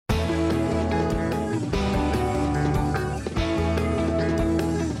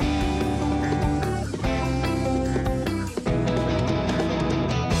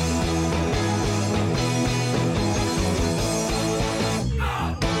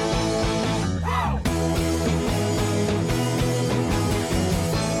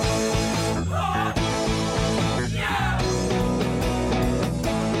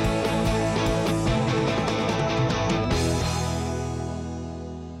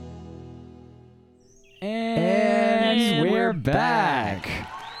we're back.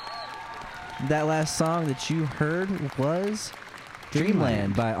 That last song that you heard was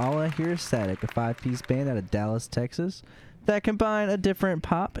Dreamland by All I Hear Is Static, a 5-piece band out of Dallas, Texas, that combine a different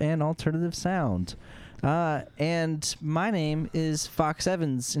pop and alternative sound. And my name is Fox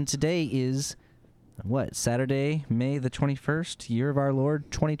Evans, and today is, Saturday, May the 21st, year of our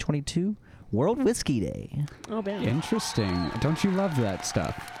Lord, 2022, World Whiskey Day. Oh, man. Interesting. Don't you love that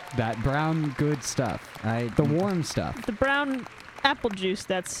stuff? That brown, good stuff. The warm stuff. The brown apple juice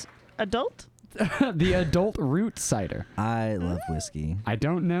that's adult? The adult root cider. I love whiskey. I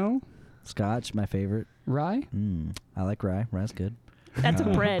don't know. Scotch, my favorite. Rye? I like rye. Rye's good. That's a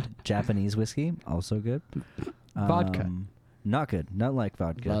bread. Japanese whiskey, also good. Vodka. Not good. Not like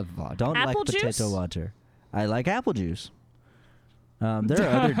vodka. Love vodka. Don't Apple like potato juice? water. I like apple juice. There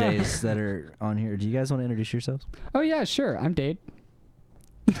are other days that are on here. Do you guys want to introduce yourselves? Oh, yeah, sure. I'm Dade.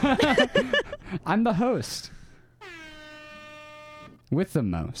 I'm the host. With the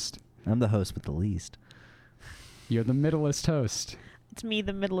most. I'm the host with the least. You're the middleest host. It's me,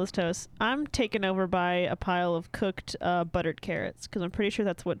 the middleest host. I'm taken over by a pile of cooked buttered carrots because I'm pretty sure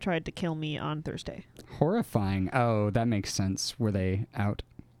that's what tried to kill me on Thursday. Horrifying. Oh, that makes sense. Were they out?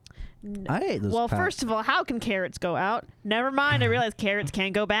 I ate those. Well, first of all, how can carrots go out? Never mind. I realize carrots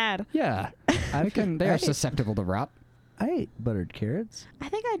can go bad. Yeah. They are susceptible to rot. I ate buttered carrots. I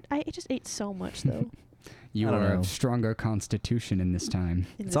think I just ate so much, though. You I don't are know. of stronger constitution in this time.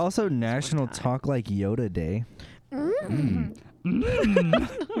 It's also National Talk Like Yoda Day.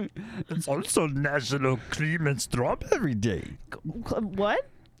 It's also National Cream and Strawberry Day. What?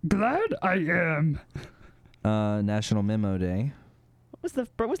 Glad I am. National Memo Day.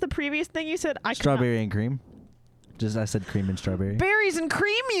 What was the previous thing you said? Strawberry and cream. I said cream and strawberry. Berries and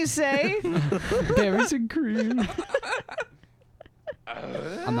cream, you say? Berries and cream.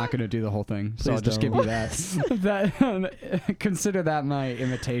 I'm not going to do the whole thing, so Please I'll just don't. give you that. Consider that my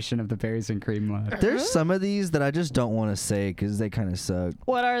imitation of the berries and cream laugh. There's some of these that I just don't want to say because they kind of suck.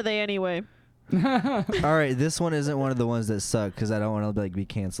 What are they anyway? All right, this one isn't one of the ones that suck because I don't want to be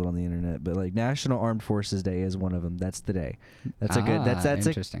canceled on the internet. But National Armed Forces Day is one of them. That's the day. That's a good. That's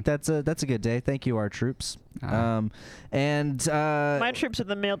interesting. That's a good day. Thank you, our troops. Ah. My troops are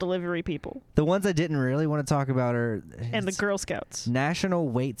the mail delivery people The ones I didn't really want to talk about are and the Girl Scouts. National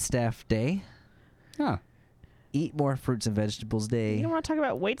Waitstaff Day. Oh. Eat more fruits and vegetables Day. You don't want to talk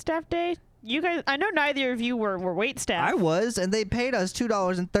about waitstaff day? You guys, I know neither of you were waitstaff. I was, and they paid us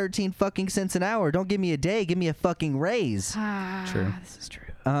 $2.13 fucking cents an hour. Don't give me a day, give me a fucking raise. True. This is true.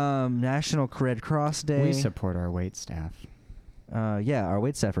 National Red Cross Day. We support our wait staff. Yeah, our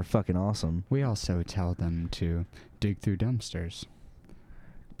waitstaff are fucking awesome. We also tell them to dig through dumpsters.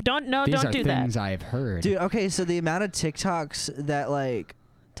 Don't These do are that. things I've heard. Dude, okay, so the amount of TikToks that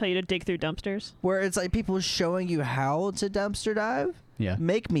Tell you to dig through dumpsters. where it's people showing you how to dumpster dive Yeah.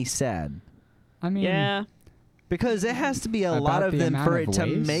 make me sad. I mean, Yeah. Because it has to be a About lot of the them amount for of it to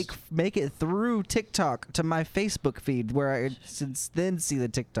waste? make it through TikTok to my Facebook feed where I since then see the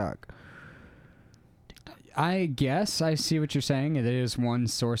TikTok. I guess I see what you're saying. It is one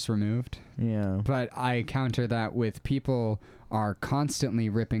source removed. Yeah. But I counter that with people are constantly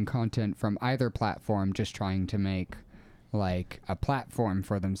ripping content from either platform just trying to make a platform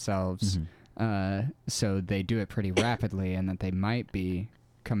for themselves. So they do it pretty rapidly and that they might be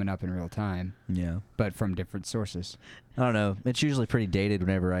coming up in real time. Yeah. But from different sources. I don't know. It's usually pretty dated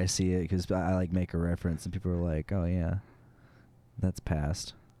whenever I see it because I make a reference and people are like, "Oh yeah, that's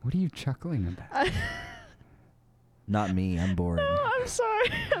past." What are you chuckling about? Not me. I'm bored. No, I'm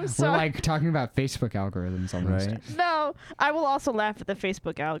sorry. I'm We're sorry. talking about Facebook algorithms almost. Right? No, I will also laugh at the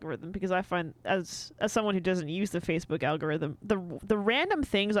Facebook algorithm because I find, as someone who doesn't use the Facebook algorithm, the random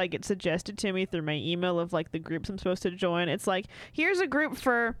things I get suggested to me through my email of the groups I'm supposed to join. It's here's a group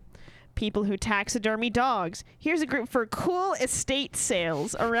for people who taxidermy dogs. Here's a group for cool estate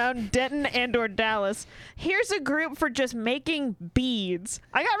sales around Denton and/or Dallas. Here's a group for just making beads.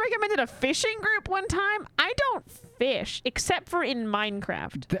 I got recommended a fishing group one time. I don't fish except for in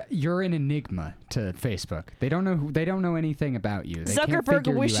Minecraft. You're an enigma to Facebook. They don't know anything about you. They can't figure Zuckerberg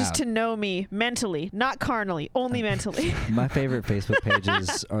you wishes out. to know me mentally, not carnally, only mentally. My favorite Facebook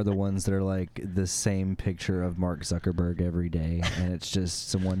pages are the ones that are the same picture of Mark Zuckerberg every day, and it's just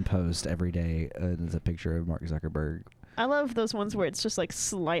some one post every day. It's a picture of Mark Zuckerberg. I love those ones where it's just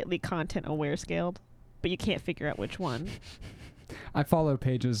slightly content aware scaled, but you can't figure out which one. I follow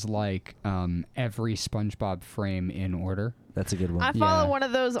pages like every SpongeBob frame in order. That's a good one. I follow Yeah. one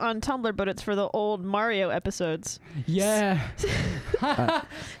of those on Tumblr, but it's for the old Mario episodes. Yeah.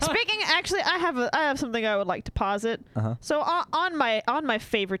 Speaking, actually, I have something I would like to posit. Uh-huh. So on my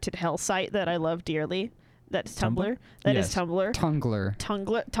favorited hell site that I love dearly, That's Tumblr? Tumblr. That is Yes. Tumblr. Tungler.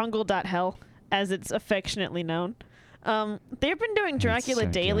 Tungle.hell, as it's affectionately known. They've been doing Dracula so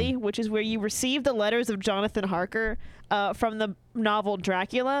Daily, dumb. which is where you receive the letters of Jonathan Harker from the novel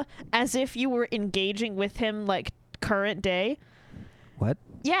Dracula as if you were engaging with him like current day. What?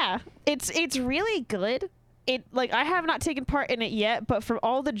 Yeah, it's really good. It like I have not taken part in it yet, but from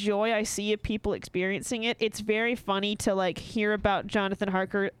all the joy I see of people experiencing it, it's very funny to like hear about Jonathan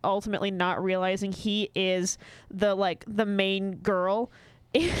Harker ultimately not realizing he is the main girl.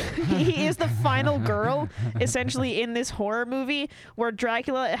 He is the final girl essentially in this horror movie where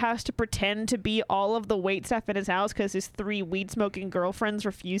Dracula has to pretend to be all of the waitstaff in his house because his 3 weed-smoking girlfriends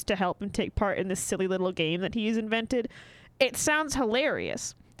refuse to help him take part in this silly little game that he's invented. It sounds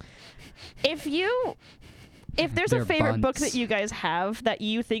hilarious. If there's They're a favorite book bunts. that you guys have that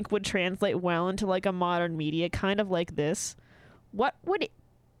you think would translate well into like a modern media, kind of like this, what would it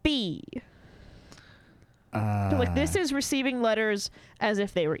be? So, like this is receiving letters as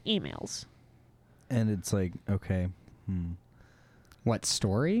if they were emails. And it's like, okay, What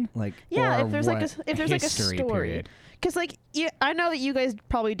story? like Yeah, Or if there's like what a history story, period? because like I know that you guys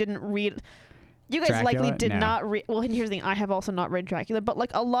probably didn't read. You guys Dracula? likely did No. not read. Well, and here's the thing: I have also not read Dracula, but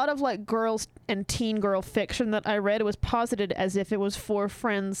like a lot of like girls and teen girl fiction that I read was posited as if it was 4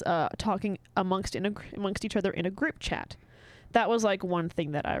 friends talking amongst each other in a group chat. That was like one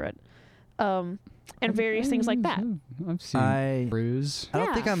thing that I read, and various things like that. I've seen Bruise. I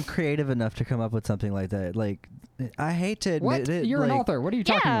don't think Yeah. I'm creative enough to come up with something like that. Like, I hate to admit What? it. You're an like, author. What are you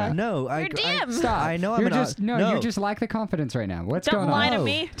talking Yeah. about? No, You're DM. Stop. I know I'm You're an just no. you just lack the confidence right now. What's Don't going lie on? to No.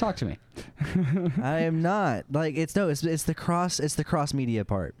 me. Talk to me. I am not. Like, it's the cross media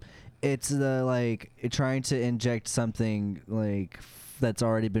part. It's the like trying to inject something like that's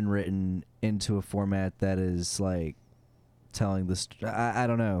already been written into a format that is like telling this. I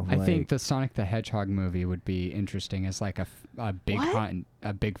don't know. I like, think the Sonic the Hedgehog movie would be interesting as like a big What? hunt,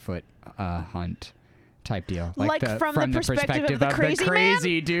 a Bigfoot hunt type deal. Like from the perspective of the crazy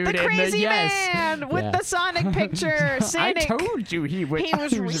man? dude, The in crazy yes. man with Yeah. the Sonic picture. I Sonic. told you he was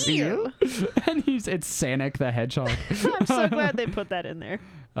real. and it's Sonic the Hedgehog. I'm so glad they put that in there.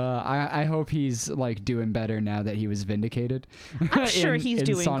 I hope he's like doing better now that he was vindicated. I'm sure in- he's in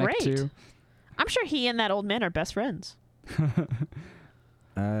doing Sonic great. 2. I'm sure he and that old man are best friends.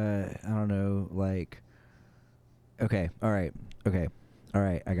 I don't know. Like, okay, all right,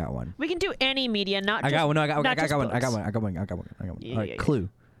 I got one. We can do any media, not I just got one. No, I got not just one. I got books. one. I got one. Yeah, All right, yeah, yeah. Clue.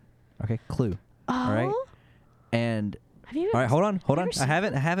 Okay, Clue. Oh, All right. And have you? all right, hold on. Have you I ever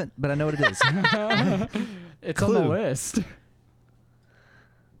seen- haven't, but I know what it is. It's on the Clue. list.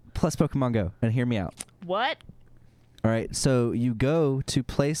 Plus Pokemon Go, and hear me out. What? All right, so you go to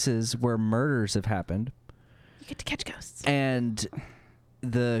places where murders have happened, You get to catch ghosts. and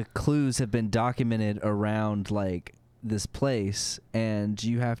the clues have been documented around like this place, and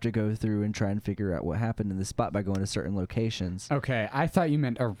you have to go through and try and figure out what happened in the spot by going to certain locations. Okay, I thought you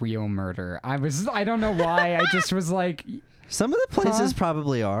meant a real murder. I don't know why. I just was like, Some of the places Huh?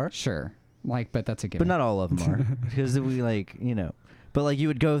 probably are, sure. Like, but that's a but given. not all of them are, because we like But like you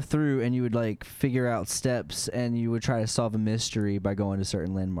would go through and you would like figure out steps, and you would try to solve a mystery by going to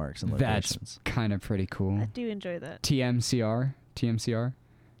certain landmarks and That's locations. kind of pretty cool. I do enjoy that. TMCR,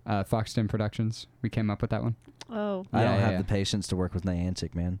 Foxton Productions. We came up with that one. Oh, I don't Yeah, have yeah. the patience to work with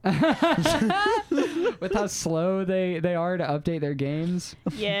Niantic, man. With how slow they are to update their games.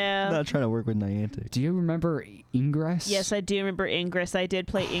 yeah. I'm not trying to work with Niantic. Do you remember Ingress? Yes, I do remember Ingress. I did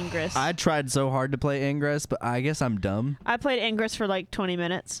play Ingress. I tried so hard to play Ingress, but I guess I'm dumb. I played Ingress for like 20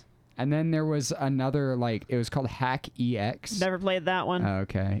 minutes. And then there was another, like, it was called Hack EX. Never played that one.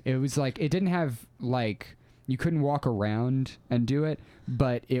 Okay. It was like, it didn't have, like, you couldn't walk around and do it,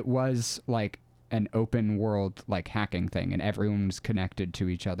 but it was like an open world, like, hacking thing, and everyone was connected to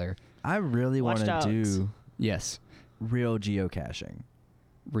each other. I really want Watch to Dogs. do Yes. real geocaching.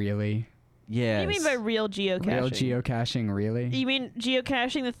 Really? Yes. What do you mean by real geocaching? Real geocaching, really? You mean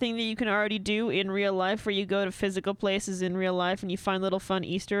geocaching, the thing that you can already do in real life, where you go to physical places in real life and you find little fun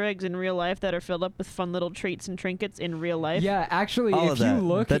Easter eggs in real life that are filled up with fun little treats and trinkets in real life? Yeah, actually, All if of you that.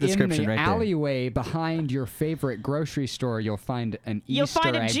 look That in description the right there. alleyway behind your favorite grocery store, you'll find an You'll Easter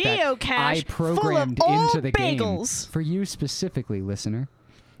find a egg that geocache I full of programmed old into the bagels. game for you specifically, listener.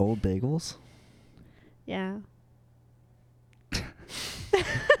 Old bagels? Yeah.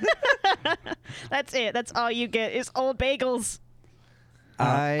 That's it. That's all you get is old bagels.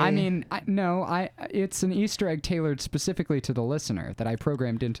 It's an Easter egg tailored specifically to the listener that I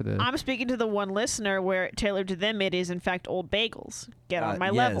programmed into the. I'm speaking to the one listener where tailored to them it is in fact old bagels. Get on my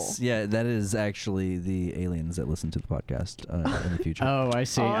level. Yeah, that is actually the aliens that listen to the podcast in the future. Oh, I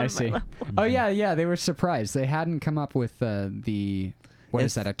see. I see. Oh yeah. They were surprised. They hadn't come up with what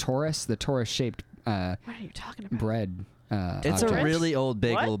is that? A torus? The torus-shaped. What are you talking about? Bread. It's object. a really old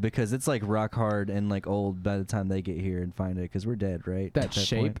bagel What? because it's like rock hard and like old by the time they get here and find it because we're dead, right? That At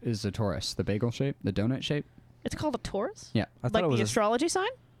shape point? is a torus. The bagel shape, the donut shape. It's called a Taurus? Yeah. I thought Like it was the astrology sign?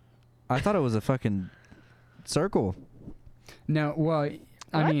 I thought it was a fucking circle. No, well, I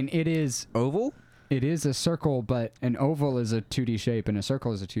What? mean, it is. Oval? It is a circle, but an oval is a 2D shape, and a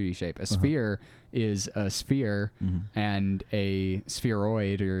circle is a 2D shape. A sphere is a sphere, and a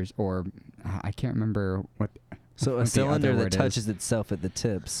spheroid, or I can't remember what. So what a the cylinder other that word touches is. itself at the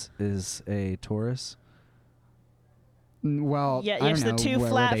tips is a torus. Well, Yeah, I yes, don't the know, two where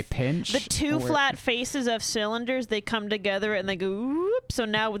flat- they pinch. The two or where- flat faces of cylinders, they come together and they go whoop, so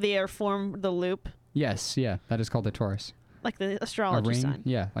now they are formed the loop, Yes, yeah, that is called a torus. like the A astrology ring, sign.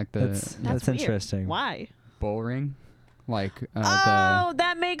 yeah, like the That's weird. interesting. Why? bull ring, like Oh,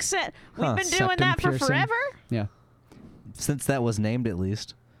 that makes sense. We've Huh. been doing Septum that for piercing. forever? yeah. Since that was named at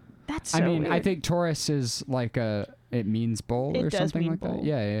least. That's so I mean, weird. I think Taurus is like it means bowl It or does something mean like bowl. that.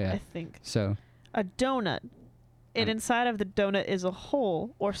 Yeah. I think. So A donut. And inside of the donut is a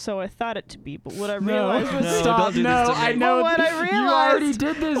hole, or so I thought it to be. But what I realized was No, don't do this to me. I know. But what I You already realized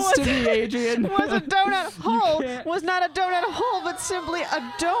did this was- to me, Adrian. was a donut hole can't- was not a donut hole, but simply a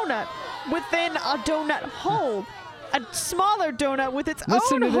donut within a donut hole. A smaller donut with its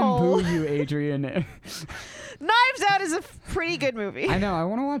Listen own to them hole. boo you, Adrian. Knives Out is a pretty good movie. I know. I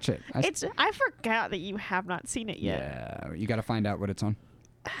want to watch it. I forgot that you have not seen it yet. Yeah, you got to find out what it's on.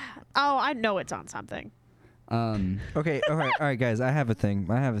 Oh, I know it's on something. Okay, all right, guys. I have a thing.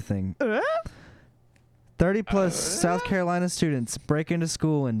 30 plus South Carolina students break into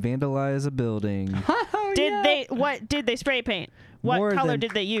school and vandalize a building. Did they spray paint? What More color than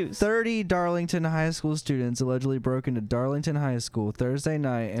did they use? 30 Darlington High School students allegedly broke into Darlington High School Thursday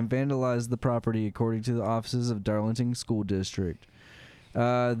night and vandalized the property, according to the offices of Darlington School District.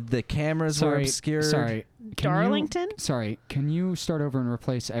 The cameras were obscured. Sorry. Darlington? Can you start over and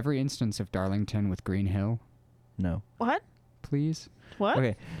replace every instance of Darlington with Green Hill, No. What? please? What?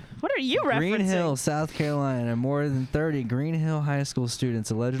 Okay. What are you referencing? Green Hill, South Carolina. More than 30 Green Hill High School students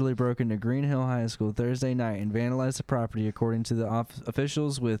allegedly broke into Green Hill High School Thursday night and vandalized the property, according to the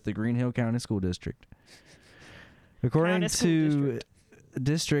officials with the Green Hill County School District. According County School to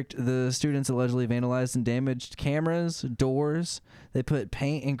district, the students allegedly vandalized and damaged cameras, doors. They put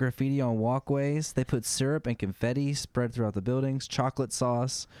paint and graffiti on walkways. They put syrup and confetti spread throughout the buildings. Chocolate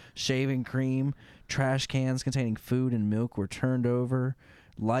sauce, shaving cream, trash cans containing food and milk were turned over.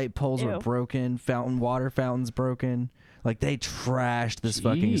 Light poles were Ew. broken. Water fountains broken. Like, they trashed this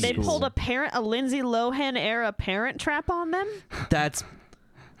fucking Jeez. They school. pulled a Lindsay Lohan era Parent Trap on them. That's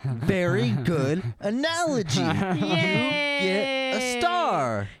very good analogy. Yay! Get a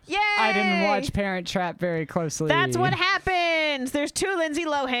star. Yay! I didn't watch Parent Trap very closely. That's what happens. There's two Lindsay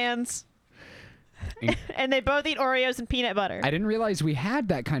Lohans, and they both eat Oreos and peanut butter. I didn't realize we had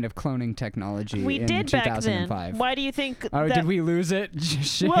that kind of cloning technology We in did back 2005. then. Why do you think? Oh, that, did we lose it?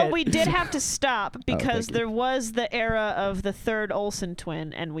 Shit. Well, we did have to stop because thank you. there was the era of the third Olsen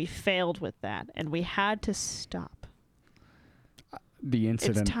twin, and we failed with that, and we had to stop. The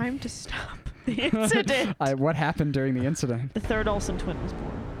incident. It's time to stop the incident. What happened during the incident? The third Olsen twin was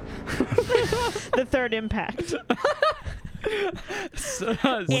born. The third impact.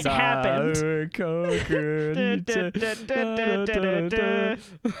 It happened.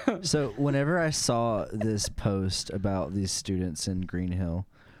 So whenever I saw this post about these students in Green Hill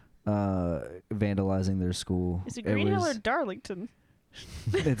vandalizing their school, Is it Green Hill or was, Darlington?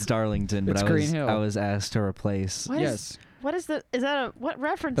 it's Darlington, but It's I Green was Hill. I was asked to replace. What is- Yes. What is the? Is that a what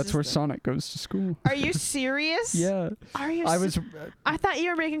reference? That's is where that? Sonic goes to school. Are you serious? Yeah. Are you? I was. I thought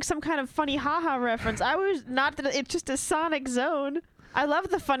you were making some kind of funny haha reference. I was not that it's just a Sonic zone. I love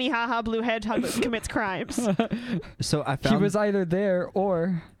the funny haha blue hedgehog that commits crimes. So I He found was either there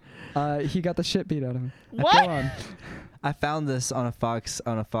or he got the shit beat out of him. What? Go on. I found this on a Fox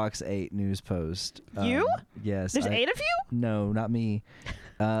 8 news post. You? Yes. There's 8 of you? No, not me.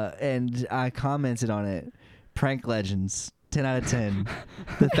 And I commented on it. Prank legends. 10 out of 10.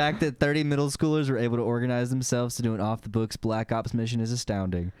 The fact that 30 middle schoolers were able to organize themselves to do an off-the-books Black Ops mission is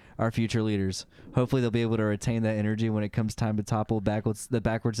astounding. Our future leaders. Hopefully they'll be able to retain that energy when it comes time to topple the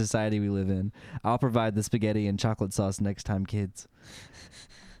backward society we live in. I'll provide the spaghetti and chocolate sauce next time, kids.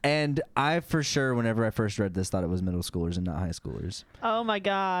 And I for sure, whenever I first read this, thought it was middle schoolers and not high schoolers. Oh my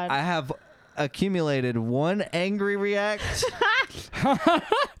god. I have accumulated one angry react,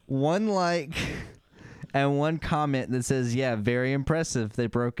 one like, and one comment that says, yeah, very impressive. They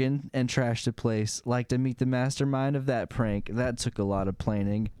broke in and trashed a place. Like to meet the mastermind of that prank. That took a lot of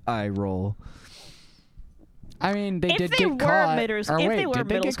planning. Eye roll. I mean, they if did they get were caught. middle, Or if wait, they were did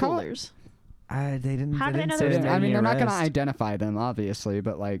they middle get caught? schoolers. They didn't. How They did I didn't know say they any were I mean, they're not going to arrest. identify them, obviously,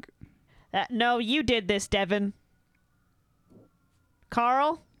 but like, No, you did this, Devin.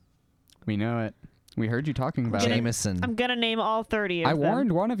 Carl, we know it. We heard you talking about it. Jameson. I'm gonna name all 30 of I them.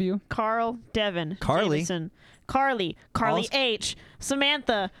 warned one of you. Carl, Devin, Carly. Jameson, Carly Also- H,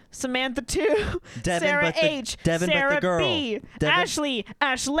 Samantha 2, Devin, Sarah but the- H, Devin, but the Sarah girl. B, Devin-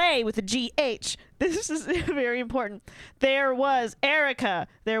 Ashley with a GH. This is very important. There was Erica.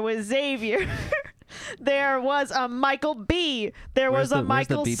 There was Xavier. There was a Michael B. There was a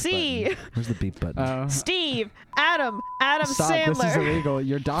Michael C. Where's the beep button? Steve, Adam Stop, Sandler. this is illegal.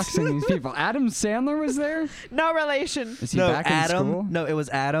 You're doxing these people. Adam Sandler was there? No relation. Is he No, back in Adam. school? No, it was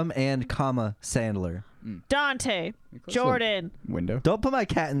Adam and comma Sandler. Dante, Close the Jordan, Window. Don't put my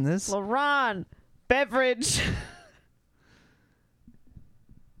cat in this. LaRon, Beverage.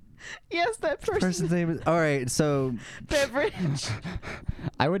 Yes, that Person's name is. All right, so Beverage.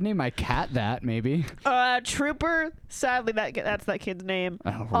 I would name my cat that, maybe. Trooper. Sadly, that's that kid's name.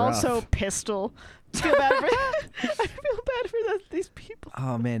 Oh, rough. Also, Pistol. I feel bad for. I feel bad for these people.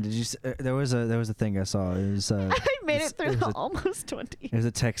 oh man, did you? There was a thing I saw. It was. I made It's- it through it was the a- almost 20. It was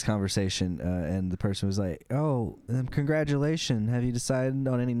a text conversation, and the person was like, "Oh, congratulations! Have you decided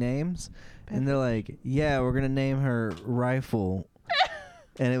on any names?" And they're like, "Yeah, we're gonna name her Rifle,"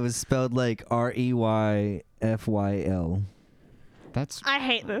 and it was spelled like REYFYL, That's I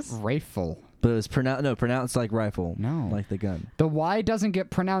hate this. rifle. but it was pronounced like rifle, No. like the gun. The Y doesn't get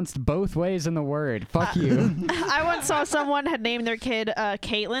pronounced both ways in the word. Fuck you. I once saw someone had named their kid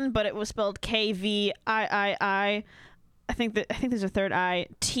Caitlin, but it was spelled KVIII. I think there's a third I.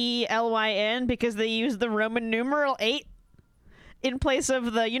 TLYN because they used the Roman numeral 8 in place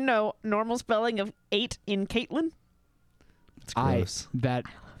of the normal spelling of 8 in Caitlin. It's gross. I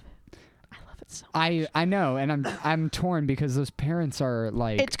love it so much. I know, and I'm torn because those parents are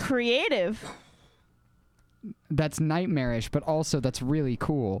like, It's creative. that's nightmarish, but also that's really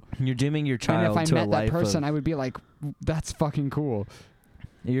cool. You're dooming your And child if I to a met that life person, of. I would be like, that's fucking cool.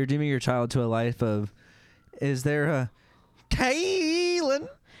 You're dooming your child to a life of. Is there a Kaylin?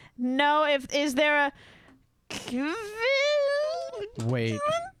 No, is there a Wait.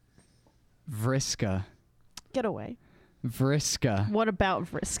 Vriska. Get away. Vriska. What about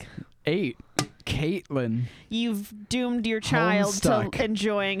Vrisk? 8. Caitlin. You've doomed your child Homestuck. to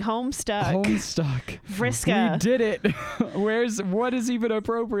enjoying Homestuck. Homestuck. Vriska. We did it. What is even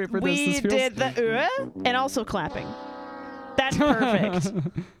appropriate for this? We This feels- did the and also clapping. That's perfect.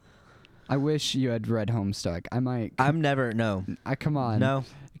 I wish you had read Homestuck. I might. I'm never. No. Come on. No.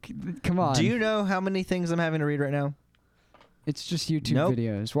 Come on. Do you know how many things I'm having to read right now? It's just YouTube Nope.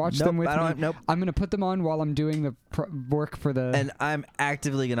 videos. Watch Nope, them with I don't me. have- nope. I'm gonna put them on while I'm doing the work for the. And I'm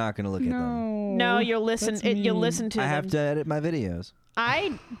actively not going to look at them. No, you'll listen. that's You'll mean. listen to I them. have to edit my videos.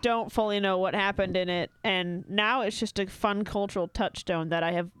 I don't fully know what happened in it, and now it's just a fun cultural touchstone that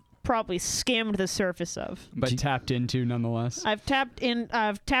I have probably skimmed the surface of. But tapped into nonetheless. I've tapped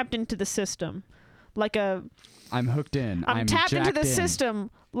into the system, like a. I'm hooked in. I'm tapped into jacked the in.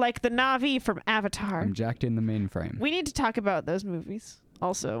 system, like the Na'vi from Avatar. I'm jacked in the mainframe. We need to talk about those movies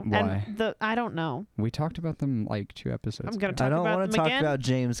also. Why? And I don't know. We talked about them like 2 episodes. I'm gonna ago. talk I don't about want them to talk again. about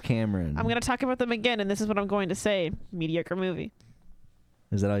James Cameron. I'm gonna talk about them again, and this is what I'm going to say: mediocre movie.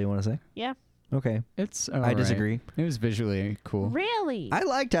 Is that all you want to say? Yeah. Okay. It's. I disagree. It was visually cool. Really? I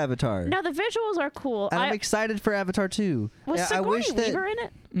liked Avatar. No, the visuals are cool. And I'm excited for Avatar 2. Was I Sigourney wish that Weaver in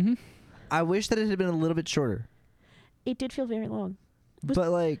it? Mm-hmm. I wish that it had been a little bit shorter. It did feel very long. Was-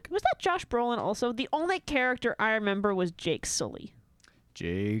 But like Was that Josh Brolin also? The only character I remember was Jake Sully.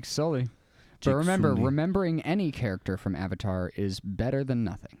 Jake Sully. Jake But remember, Sully. remembering any character from Avatar is better than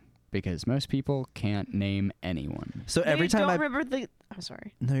nothing because most people can't name anyone. so No, every you time don't I remember the. I'm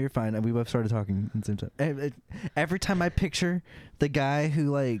sorry. No, you're fine. We both started talking at the same time. Every time I picture the guy who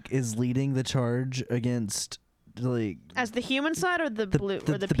like is leading the charge against like As the human side or the blue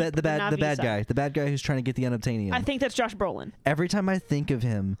or the bad Na'vi side? the bad guy who's trying to get the unobtainium. I think that's Josh Brolin. Every time I think of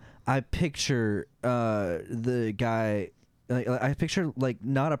him, I picture the guy I picture like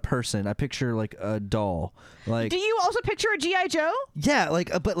not a person. I picture like a doll. Like, do you also picture a G.I. Joe? yeah,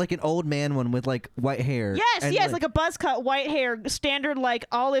 like but like an old man one with like white hair. Yes, and, yes, like a buzz cut, white hair, standard like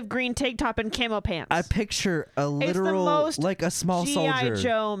olive green tank top and camo pants. I picture a It's the literal most like a small soldier. G.I.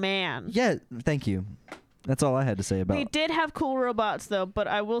 Joe man. Yeah, thank you. That's all I had to say about They did have cool robots though, but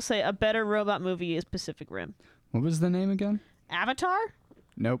I will say a better robot movie is Pacific Rim. What was the name again? Avatar?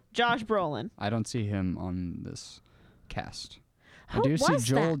 Nope. Josh Brolin. I don't see him on this cast. Who I do see was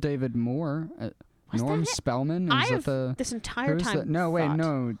Joel that? David Moore. Was Norm that it? Spellman. I Is have that the this entire who's time. the, no, wait, thought,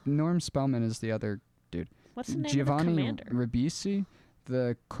 no. Norm Spellman is the other dude. What's the name of Giovanni the commander? Ribisi.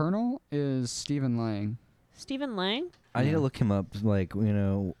 The colonel is Stephen Lang. Stephen Lang? I need Yeah. to look him up, like, you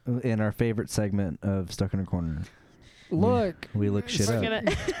know, in our favorite segment of Stuck in a Corner. Look, We look shit We're up.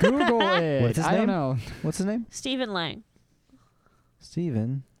 gonna Google it. What's his I name? don't know. What's his name? Stephen Lang.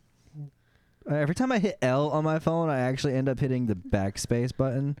 Steven. Every time I hit L on my phone, I actually end up hitting the backspace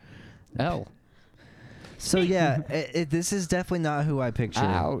button. L. So yeah, this is definitely not who I pictured.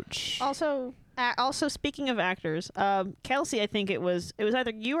 Ouch. Also, speaking of actors, Kelsey, I think it was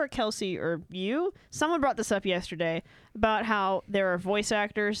either you or Kelsey or you. Someone brought this up yesterday about how there are voice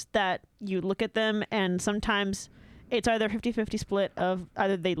actors that you look at them and sometimes it's either 50-50 split of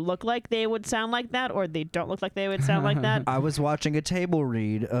either they look like they would sound like that or they don't look like they would sound like that. I was watching a table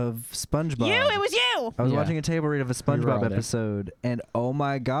read of SpongeBob. It was you! I was Yeah. watching a table read of a We were all SpongeBob there. episode, and oh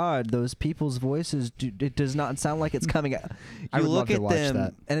my god, those people's voices, it does not sound like it's coming out. I You would look love to at watch them,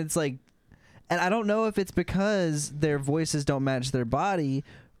 that. and it's like, and I don't know if it's because their voices don't match their body,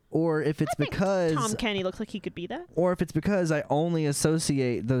 or if it's because Tom Kenny looks like he could be that. or if it's because I only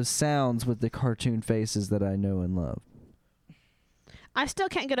associate those sounds with the cartoon faces that I know and love. I still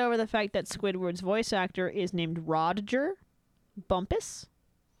can't get over the fact that Squidward's voice actor is named Rodger Bumpus.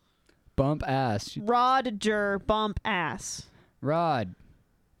 Bump ass. Rodger Bump Ass. Rod.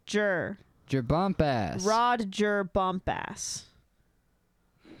 Jer. Your bump ass. Rodger Bump Ass.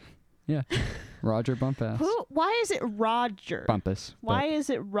 Yeah. Roger Bump ass. Why is it Roger? Bumpus. Why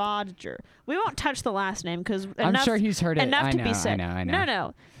is it Rodger? We won't touch the last name because I'm sure he's heard it. enough I to know, be said. I know.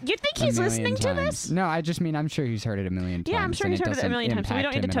 No. You think A he's million listening to times. this? No, I just mean I'm sure he's heard it a million times. Yeah, I'm sure and he's heard it a doesn't million times. So we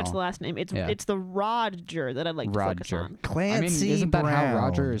don't impact need to him at touch the all. last name. It's Yeah. it's the Rodger that I'd like to focus Roger. on. Clancy Isn't that Brown. how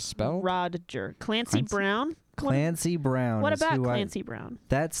Roger is spelled? Rodger. Clancy Clancy? Brown. Clancy Brown. What is about who Clancy Brown?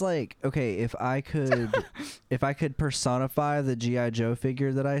 That's like, okay, if I could personify the G.I. Joe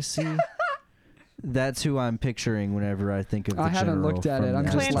figure that I see, that's who I'm picturing whenever I think of the I haven't general looked at from it. I'm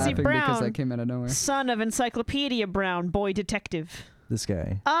that. just Clancy laughing because Brown. that came out of nowhere. Son of Encyclopedia Brown, boy detective. This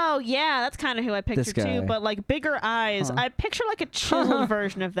guy. Oh yeah, that's kind of who I pictured guy. too. But like bigger eyes, Huh. I picture like a chiseled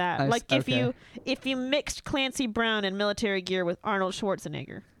version of that. Like if okay. you mixed Clancy Brown in military gear with Arnold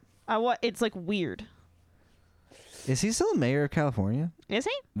Schwarzenegger, it's like weird. Is he still the mayor of California? Is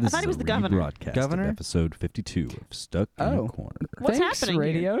he? I This thought is he was a the governor. rebroadcast Governor? of episode 52 of Stuck in Oh. a Corner. What's Thanks, happening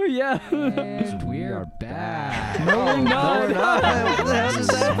here? radio. Yeah. And We we are are back. back. No, we're not. What the hell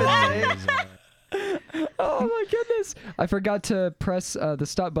just happened? Oh my goodness! I forgot to press the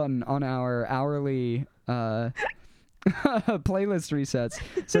stop button on our hourly playlist resets,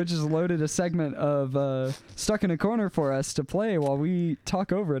 so it just loaded a segment of Stuck in a Corner for us to play while we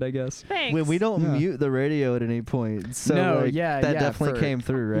talk over it, I guess. Thanks. When we don't Yeah. mute the radio at any point, so No, like, yeah, that yeah, definitely for came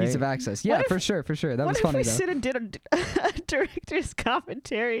through, right? Ease of access. Yeah, if- for sure. That what was if funny we though. sit and did a director's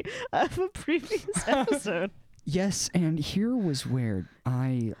commentary of a previous episode? Yes, and here was where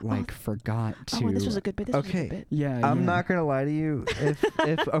I forgot to. Oh, this was a good bit. This was a Okay. good bit. Yeah, I'm yeah. not gonna lie to you.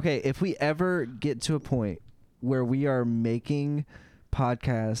 If we ever get to a point where we are making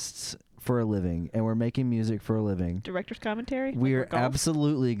podcasts for a living and we're making music for a living, Director's commentary. we're Like golf?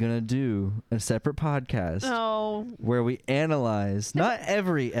 absolutely gonna do a separate podcast No, where we analyze not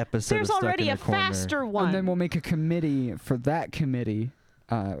every episode. there's of Stuck already in a the Corner. faster one. And then we'll make a committee for that committee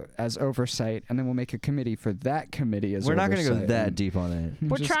as oversight, and then we'll make a committee for that committee as We're not oversight. gonna go that and deep on it.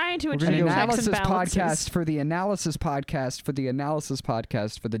 We're just- trying to we're achieve gonna an go- checks analysis and balances. podcast for the analysis podcast for the analysis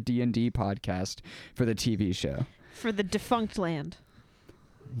podcast for the D&D podcast for the TV show. for the defunct land.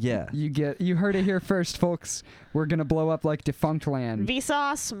 Yeah. You heard it here first, folks. We're gonna blow up like defunct land.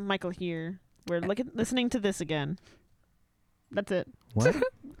 Vsauce, Michael here. We're listening to this again. That's it. What?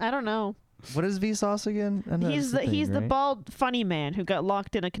 I don't know. What is Vsauce again? I know He's that's the thing, right? bald funny man who got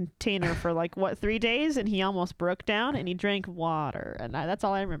locked in a container for 3 days, and he almost broke down, and he drank water, and that's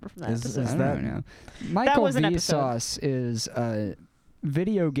all I remember from that Is- episode. is I that- don't know. Michael was an episode. Vsauce is a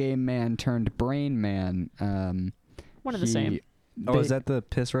video game man turned brain man. One of the same. Oh, is that the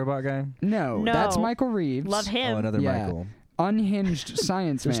piss robot guy? No, No. that's Michael Reeves. Love him. Oh, another Yeah. Michael. Unhinged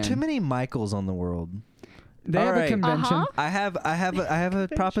science There's man. too many Michaels on the world. They have Alright. a convention. Uh-huh. I have a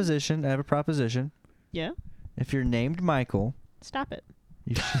proposition. I have a proposition. Yeah. If you're named Michael, Stop it.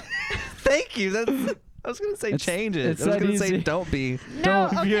 you should Thank you. I was gonna say It's- change it. it's I was that gonna say easy. don't be. No,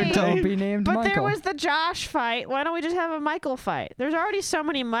 Don't okay. be named But Michael. there was the Josh fight. Why don't we just have a Michael fight? There's already so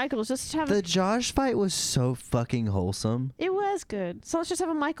many Michaels. Just have. The Josh fight was so fucking wholesome. It was good. So let's just have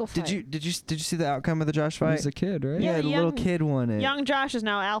a Michael fight. Did you see the outcome of the Josh He fight? was a kid, right? Yeah, the young- little kid won it. Young Josh is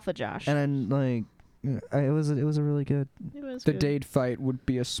now Alpha Josh. And I'm like, it was a really good. It was The good. Dade fight would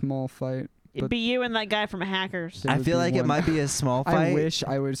be a small fight. It'd be you and that guy from Hackers. There I would feel be like it one. might be a small fight. I wish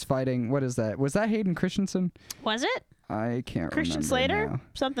I was fighting. What is that? Was that Hayden Christensen? Was it I can't Christian remember Slater? now.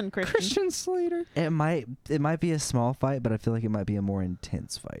 Something Christian. Christian Slater. It might be a small fight, but I feel like it might be a more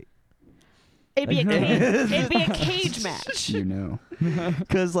intense fight. It'd be a it'd be a cage match. You know.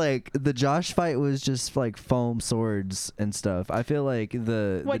 Cause like the Josh fight was just like foam swords and stuff. I feel like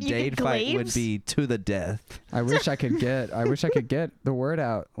the What, you get Dade fight would glaives? be to the death. I wish I could get the word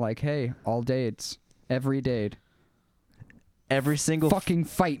out. Like, hey, all Dades, every Dade, Every single fucking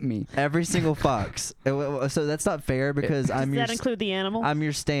fight me. every single fox. So that's not fair because Does I'm your that include the animal? I'm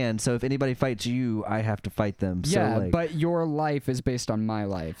your stand. So if anybody fights you, I have to fight them. So Yeah, like, but your life is based on my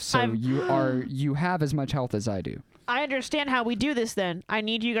life, so you have as much health as I do. I understand how we do this then. I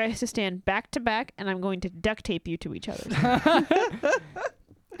need you guys to stand back to back, and I'm going to duct tape you to each other.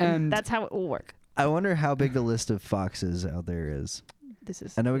 And That's how it will work. I wonder how big the list of foxes out there is. This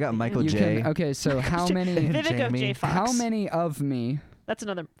is. I know we got Michael you J. can, okay, so how many Vivica Jamie. J. Fox. how many of me That's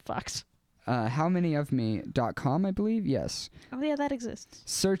another Fox. howmanyofme.com, I believe, yes, Oh yeah, that exists.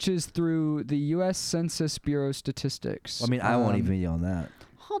 searches through the U.S. Census Bureau statistics. I mean, I won't Um, even be on that.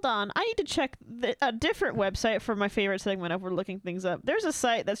 Hold on, I need to check a different website for my favorite segment of we're looking things up. There's a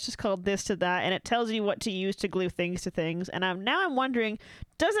site that's just called This to That, and it tells you what to use to glue things to things. And I'm wondering,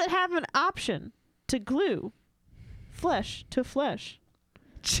 does it have an option to glue flesh to flesh?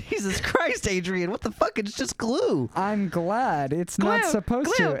 Jesus Christ, Adrian! What the fuck? It's just glue. I'm glad it's not Glue, supposed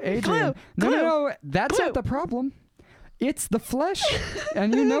glue, to, Adrian. glue, no, glue, no, that's glue. not the problem. It's the flesh,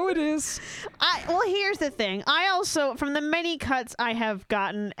 and you know it is. Well, here's the thing. I also, from the many cuts I have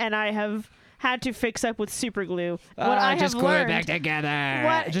gotten, and I have had to fix up with super glue. What I just have glue learned. it back together.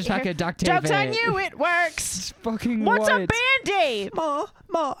 What? Just fucking duct tape Joke's it. on you, it works. It's fucking What's what? a Band-Aid? Ma,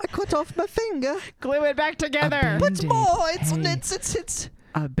 I cut off my finger. Glue it back together. Band-Aid. It's.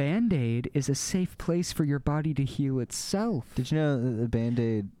 A Band-Aid is a safe place for your body to heal itself. Did you know that the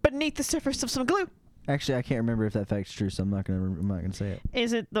Band-Aid? Beneath the surface of some glue. Actually, I can't remember if that fact's true, so I'm not gonna say it.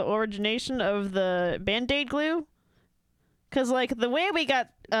 Is it the origination of the Band-Aid glue? Because, like, the way we got...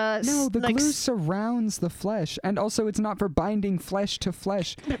 No, the like, glue surrounds the flesh, and also it's not for binding flesh to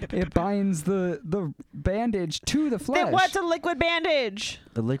flesh. It binds the bandage to the flesh. Then what's a liquid bandage?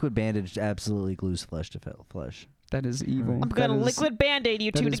 The liquid bandage absolutely glues flesh to flesh. That is evil. I'm That gonna is- liquid Band-Aid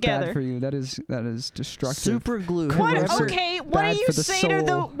you that two is together. bad for you. That is destructive. Super glue. What? Corrosive. Okay. What Bad do you for the say to the?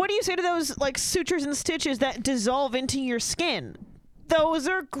 soul. What do you say to those like sutures and stitches that dissolve into your skin? Those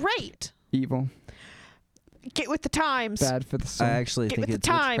are great. Evil. Get with the times. Bad for the soul. I actually Get think with it's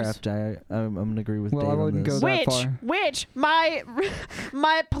the times. witchcraft. I'm gonna agree with Well, Dave I on wouldn't this. go that far. Which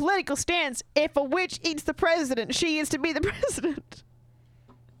my political stance: if a witch eats the president, she is to be the president.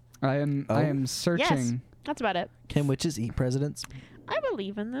 I am searching. That's about it. Can witches eat presidents? I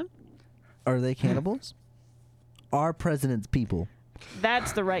believe in them. Are they cannibals? Are presidents people?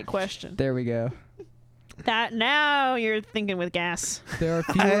 That's the right question. There we go. That now you're thinking with gas. There are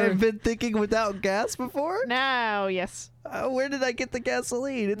I fewer. have been thinking without gas before. Now, yes. Where did I get the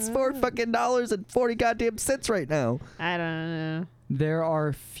gasoline? It's $4 and 40 goddamn cents right now. I don't know. There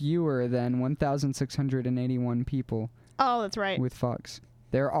are fewer than 1,681 people Oh, that's right. with Fox.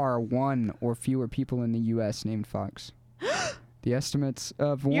 There are one or fewer people in the U.S. named Fox. The estimates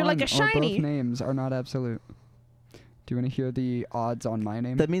of You're one like a or shiny. both names are not absolute. Do you want to hear the odds on my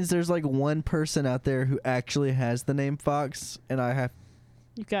name? That means there's like one person out there who actually has the name Fox, and I have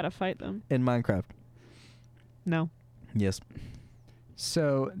You gotta fight them. in Minecraft. No. Yes.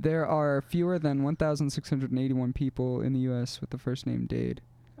 So there are fewer than 1,681 people in the U.S. with the first name Dade.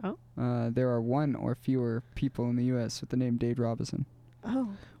 Oh. There are one or fewer people in the U.S. with the name Dade Robinson. Oh.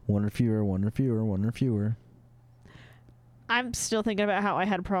 One or fewer, one or fewer, one or fewer. I'm still thinking about how I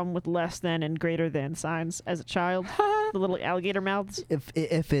had a problem with less than and greater than signs as a child. The little alligator mouths.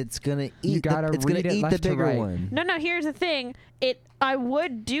 If it's gonna eat, You gotta it's gonna read it eat the left to bigger right. one. No, here's the thing. I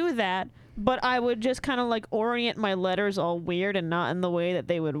would do that, but I would just kind of like orient my letters all weird and not in the way that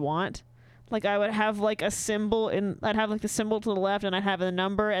they would want. Like I would have like a symbol I'd have like the symbol to the left and I'd have a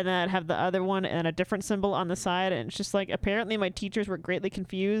number and then I'd have the other one and a different symbol on the side, and it's just like apparently my teachers were greatly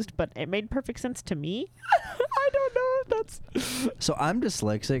confused, but it made perfect sense to me. I don't know if that's So I'm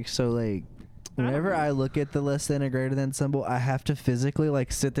dyslexic, so like whenever I look at the less than or greater than symbol, I have to physically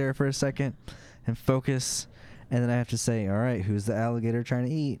like sit there for a second and focus, and then I have to say, all right, who's the alligator trying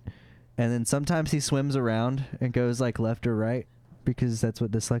to eat? And then sometimes he swims around and goes like left or right, because that's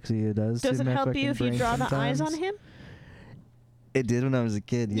what dyslexia does. Does to it my help you fucking if you brain draw the eyes on sometimes. him? It did when I was a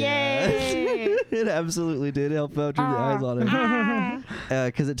kid. Yeah, Yay! it absolutely did help out draw the eyes on him.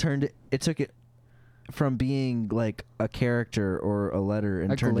 Because it took it from being like a character or a letter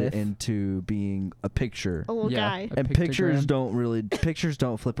and A turned it glyph? into being a picture. A little Yeah. guy. A And pictures pictogram? pictures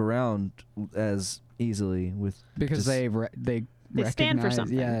don't flip around as easily with Because just- They stand for recognize-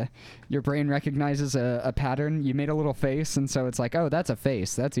 something. Yeah, your brain recognizes a pattern. You made a little face, and so it's like, oh, that's a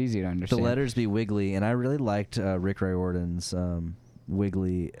face. That's easy to the understand. letters be wiggly, and I really liked Rick Riordan's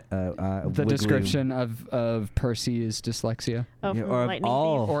wiggly. The wiggly- description of Percy's dyslexia Oh, Yeah, from or of Lightning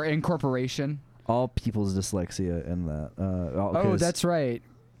all- Thief. or incorporation. all people's dyslexia in that. Oh, 'cause that's right.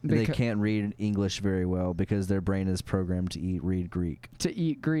 they Beca- can't read English very well because their brain is programmed to read Greek. to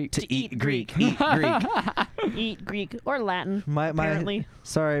eat Greek. To eat Greek. Eat Greek. Eat Greek or Latin. My Apparently,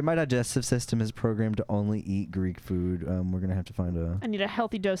 my digestive system is programmed to only eat Greek food. We're gonna have to find I need a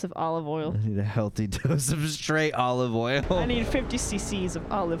healthy dose of olive oil. I need a healthy dose of straight olive oil. I need 50 cc's of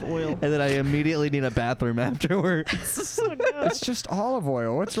olive oil. And then I immediately need a bathroom afterwards. Oh, no. It's just olive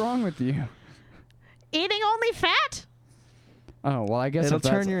oil. What's wrong with you? Eating only fat? Oh well, I guess It'll if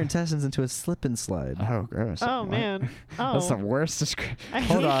that's- turn your intestines into a slip and slide. Oh, gross. Oh, What? man. Oh. That's the worst description. I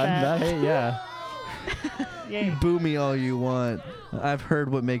Hold hate on. that. Yeah. Yay. Boo me all you want. I've heard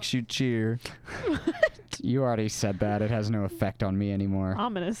what makes you cheer. You already said that. It has no effect on me anymore.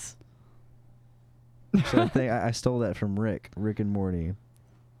 Ominous. So I think I stole that from Rick and Morty.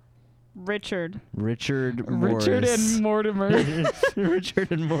 Richard. Richard Richard Morris. and Mortimer.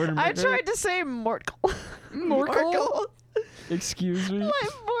 Richard and Mortimer. I tried to say Morkle. Morkle? Excuse me.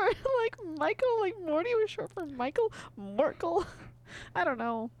 like Michael, like Morty was short for Michael. Morkle. I don't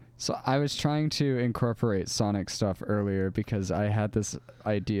know. So I was trying to incorporate Sonic stuff earlier because I had this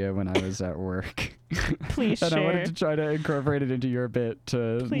idea when I was at work. Please and share. I wanted to try to incorporate it into your bit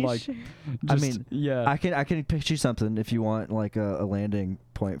to Please like share. I just, mean, yeah. I can pitch you something if you want like a landing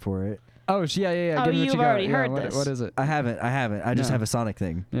point for it. Oh, yeah. Oh, Give me what you've you got. already Yeah, heard what, this. What is it? I haven't. I just No. have a Sonic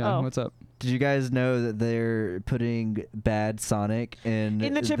thing. Yeah, Oh. what's up? Did you guys know that they're putting bad Sonic in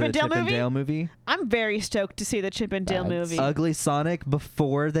the Chip and Dale Chip and movie? Dale movie? I'm very stoked to see the Chip and Dale Bad movie. Ugly Sonic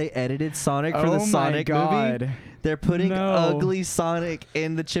before they edited Sonic for oh the my Sonic God. movie. They're putting No. Ugly Sonic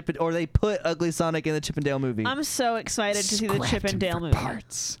in the or they put Ugly Sonic in the Chip and Dale movie. I'm so excited to see the Chip Scrapped and him Dale for movie.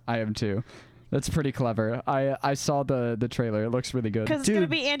 parts. I am too. That's pretty clever. I saw the trailer. It looks really good. Because it's going to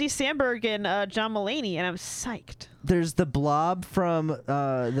Dude. be Andy Samberg and John Mulaney, and I'm psyched. There's the Blob from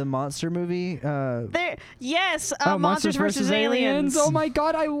the Monster movie. There, yes, Oh, Monsters vs. Aliens. Oh my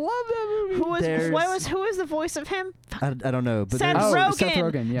God, I love that movie. Who was the voice of him? I don't know, but Seth there's- Rogen. Seth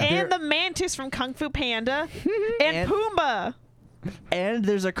Rogen, yeah. And the mantis from Kung Fu Panda. and And- Pumbaa. and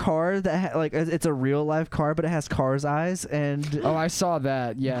there's a car that like it's a real life car, but it has Car's eyes. And Oh, I saw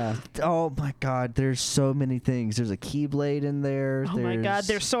that. Yeah. oh my God, there's so many things. There's a Keyblade in there. Oh my God,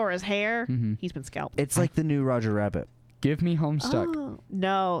 there's Sora's hair. Mhm. He's been scalped. It's like the new Roger Rabbit. Give me Homestuck. Oh,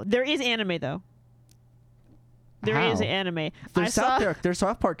 no, there is anime though. There is How? anime. There's there's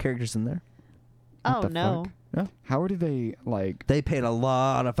South Park characters in there. What Oh the no. fuck? How do they like? They paid a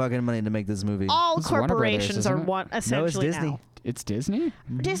lot of fucking money to make this movie. All This is Warner Brothers, corporations isn't are it? one essentially Disney. now. It's Disney.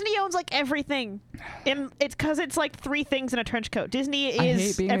 Disney owns like everything, and it's because it's like three things in a trench coat. Disney I hate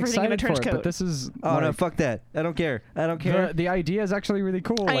is being everything in a excited trench for it, coat. but this is. Oh no, like, fuck that. I don't care. I don't care. The idea is actually really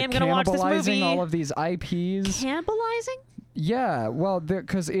cool. I like am gonna watch this cannibalizing movie. all of these IPs. Cannibalizing? Yeah, well,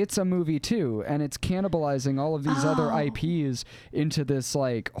 because it's a movie too, and it's cannibalizing all of these other Oh. IPs into this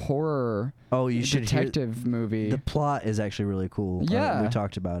like horror Oh, you should hear. detective movie. The plot is actually really cool. Yeah. We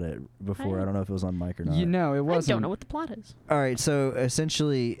talked about it before. I don't know if it was on mic or not. You know, it I wasn't. don't know what the plot is. All right, so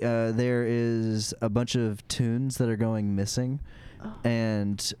essentially, there is a bunch of tunes that are going missing, Oh.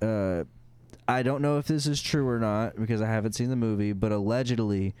 and I don't know if this is true or not because I haven't seen the movie, but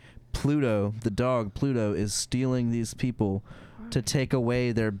allegedly, Pluto, the dog Pluto, is stealing these people to take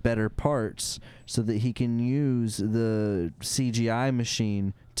away their better parts so that he can use the CGI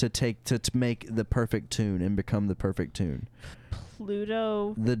machine to make the perfect tune and become the perfect tune.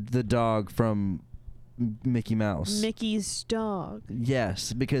 Pluto, The dog from Mickey Mouse. Mickey's dog.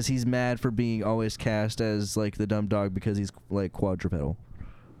 Yes, because he's mad for being always cast as like the dumb dog because he's like quadrupedal.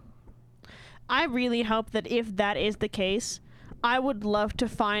 I really hope that if that is the case, I would love to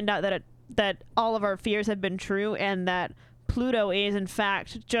find out that all of our fears have been true and that Pluto is in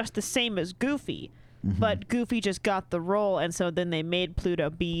fact just the same as Goofy. But Goofy just got the role, and so then they made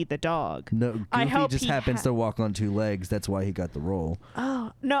Pluto be the dog. No, Goofy just happens to walk on 2 legs. That's why he got the role.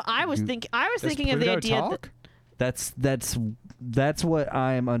 Oh no, I was thinking of the Pluto idea talk? That's what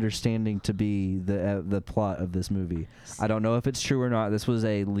I am understanding to be the plot of this movie. I don't know if it's true or not. This was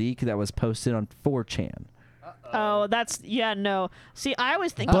a leak that was posted on 4chan. Oh, no. See, I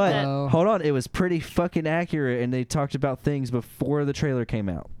was thinking But that. hold on, it was pretty fucking accurate, and they talked about things before the trailer came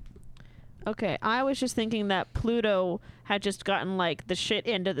out. Okay, I was just thinking that Pluto had just gotten like the shit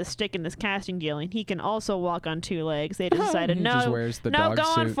end of the stick in this casting deal, and he can also walk on 2 legs. They decided He just wears the no, dog go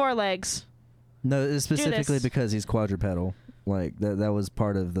on suit. 4 legs. No, it's specifically this. because he's quadrupedal. Like that was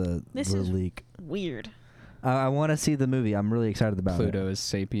part of the leak. Weird. I want to see the movie. I'm really excited about Pluto it. is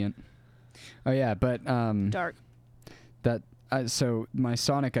sapient. Oh yeah, but Dark. that so my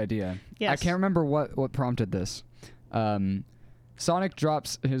Sonic idea. Yes. I can't remember what prompted this. Sonic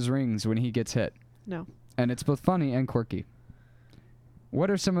drops his rings when he gets hit, No. and it's both funny and quirky. What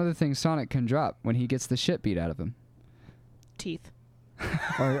are some other things Sonic can drop when he gets the shit beat out of him? Teeth.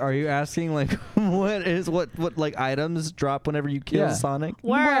 Are you asking like what like items drop whenever you kill Yeah. Sonic?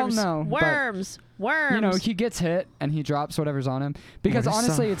 Worms. no, but- Worms. Worms. You know, he gets hit and he drops whatever's on him. Because What is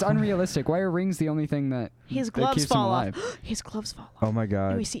honestly, so it's unrealistic. Why are rings the only thing that his that gloves keeps him fall alive? off. His gloves fall off. Oh my god.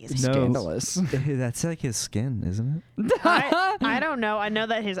 Let me see his no. Scandalous. That's like his skin, isn't it? I don't know. I know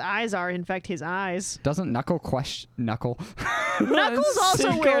that his eyes are, in fact, his eyes. Doesn't Knuckle? Knuckles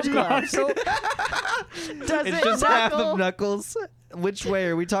also Sick wears of gloves. Knuckle. Does It's it just half Knuckle? of Knuckles. Which way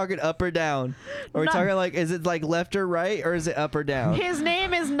are we talking? Up or down? Are we Knuck- talking like is it like left or right or is it up or down? His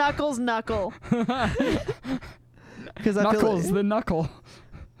name is Knuckles Knuckle. Because I Knuckles, feel the knuckle.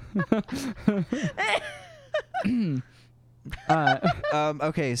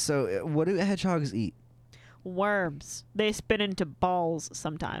 okay. So what do hedgehogs eat? Worms. They spin into balls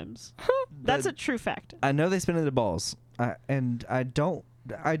sometimes. That's a true fact. I know they spin into balls, and I don't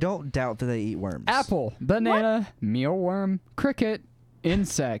doubt that they eat worms. Apple, banana, mealworm, cricket,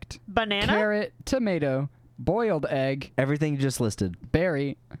 insect, Banana? carrot, tomato, boiled egg, Everything you just listed.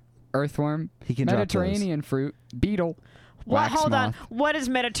 berry, earthworm, He can drop those. Mediterranean fruit, beetle. What? wax Hold on. moth. What is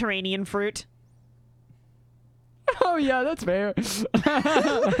Mediterranean fruit? Oh yeah, that's fair.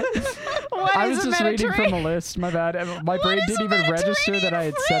 What I is was a just reading from a Mediterranean? list. My bad. My What brain is didn't a even register that I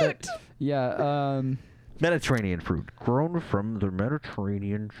had said it. Mediterranean Yeah. Mediterranean fruit, grown from the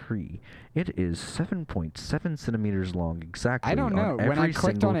Mediterranean tree. It is 7.7 centimeters long exactly. I don't know. On When I every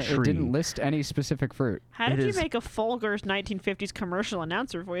clicked on single it, tree. it didn't list any specific fruit. How It did you is- make a Folgers 1950s commercial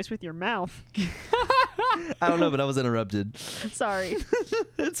announcer voice with your mouth? I don't know, but I was interrupted. Sorry.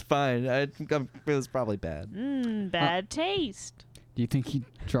 It's fine. It was probably bad. Bad taste. Do you think he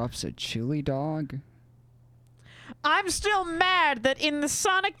drops a chili dog? I'm still mad that in the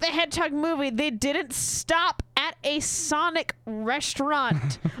Sonic the Hedgehog movie, they didn't stop at a Sonic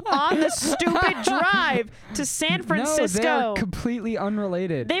restaurant on the stupid drive to San Francisco. No, they're completely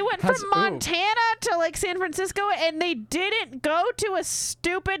unrelated. They went from Montana to like San Francisco, and they didn't go to a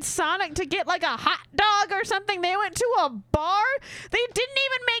stupid Sonic to get like a hot dog or something. They went to a bar. They didn't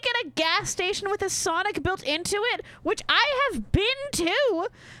even make it a gas station with a Sonic built into it, which I have been to.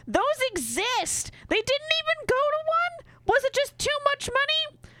 Those exist. They didn't even go to one. Was it just too much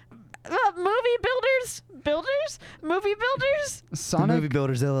money? Movie builders. Sonic Movie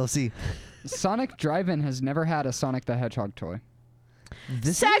Builders LLC. Sonic Drive-In has never had a Sonic the Hedgehog toy.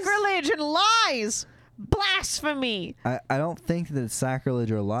 Sacrilege and lies. Blasphemy. I don't think that it's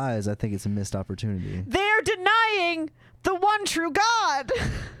sacrilege or lies. I think it's a missed opportunity. They're denying the one true God.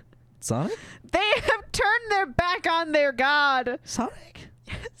 Sonic? They have turned their back on their God. Sonic?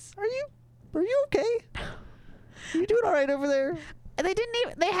 Yes. Are you okay? Are you doing all right over there? They didn't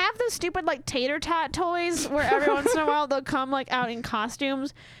even. They have those stupid like tater tot toys where every once in a while they'll come like out in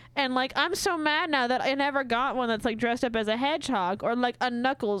costumes, and like I'm so mad now that I never got one that's like dressed up as a hedgehog or like a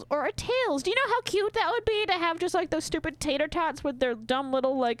Knuckles or a Tails. Do you know how cute that would be to have just like those stupid tater tots with their dumb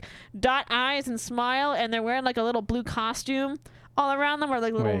little like dot eyes and smile, and they're wearing like a little blue costume all around them, or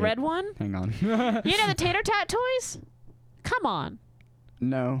like a little Wait. red one. Hang on. You know the tater tot toys? Come on.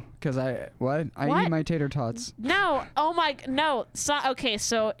 No, because I What? eat my tater tots. No, oh my, no. Okay,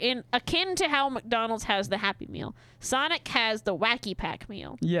 so in akin to how McDonald's has the Happy Meal, Sonic has the Wacky Pack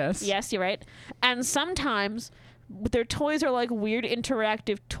meal. Yes. Yes, you're right. And sometimes their toys are like weird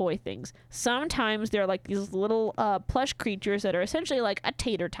interactive toy things. Sometimes they're like these little plush creatures that are essentially like a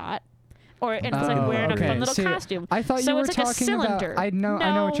tater tot. and it's like wearing a fun little costume. I thought so you were it's like talking a cylinder. about. I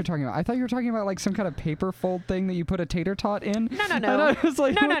know what you're talking about. I thought you were talking about like some kind of paper fold thing that you put a tater tot in. No. And I was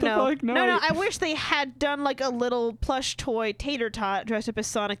like, what the fuck? No. I wish they had done like a little plush toy tater tot dressed up as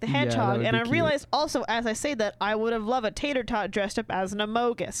Sonic the Hedgehog. And I realized also, as I say that, I would have loved a tater tot dressed up as an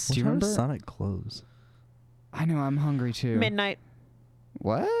Amogus. What Do you time remember does Sonic close? I know. I'm hungry too. Midnight.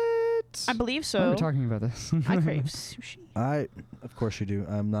 What? I believe so. Why are we talking about this? I crave sushi. Of course you do.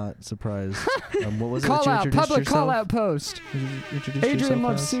 I'm not surprised. What was it Call that you out, introduced public yourself? call out post. Did you introduce Adrian yourself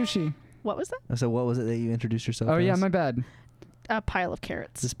loves as? sushi. What was that? I said, what was it that you introduced yourself Oh as? yeah, my bad. A pile of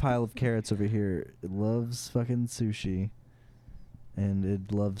carrots. This pile of carrots over here, it loves fucking sushi. And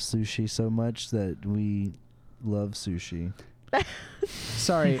it loves sushi so much that we love sushi.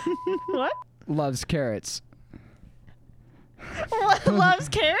 Sorry. What? Loves carrots. What? Loves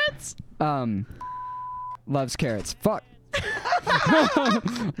carrots? Loves carrots. Fuck.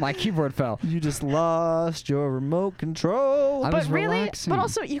 My keyboard fell. You just lost your remote control. I was But really, relaxing. but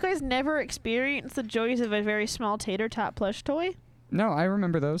also, you guys never experienced the joys of a very small tater tot plush toy? No, I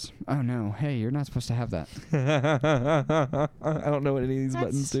remember those. Oh no. Hey, you're not supposed to have that. I don't know what any of these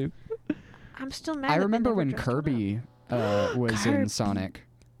buttons do. I'm still mad. I that they remember never when dressed it up. Kirby was in Kirby. Sonic.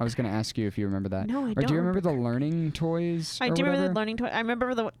 I was going to ask you if you remember that. No, I Or don't. do you remember the learning toys? I or do remember whatever? the learning toy. I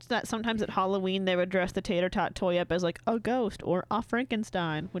remember that sometimes at Halloween they would dress the tater tot toy up as like a ghost or a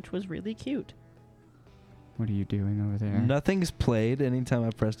Frankenstein, which was really cute. What are you doing over there? Nothing's played anytime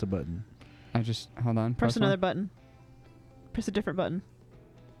I pressed a button. I just hold on. Press one. another button. Press a different button.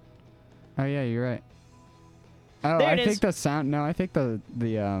 Oh yeah, you're right. Oh, There I it think is. the sound. No, I think the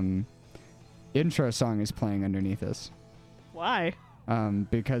intro song is playing underneath us. Why?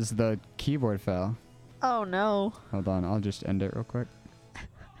 Because the keyboard fell. Oh no. Hold on, I'll just end it real quick.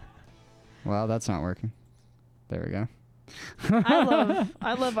 Well, that's not working. There we go.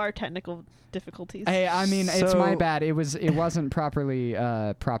 I love our technical difficulties. Hey, I mean, it's my So- bad. It wasn't properly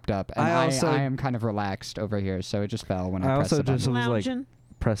propped up, and I also- I am kind of relaxed over here, so it just fell when I I pressed also the just button. was like Lounging.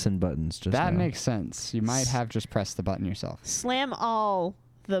 pressing buttons just That now. makes sense. You might have just pressed the button yourself. Slam all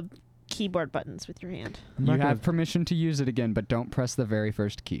the keyboard buttons with your hand. I'm You not gonna- have permission to use it again, but don't press the very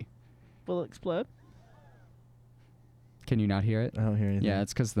first key. Will it explode? Can you not hear it? I don't hear anything. Yeah,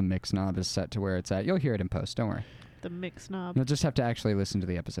 it's because the mix knob is set to where it's at. You'll hear it in post. Don't worry. The mix knob. You'll just have to actually listen to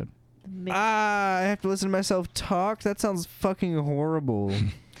the episode. The mix. I have to listen to myself talk? That sounds fucking horrible.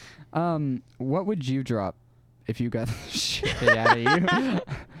 What would you drop if you got the shit out of you?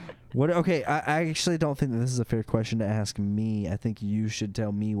 What? Okay, I actually don't think that this is a fair question to ask me. I think you should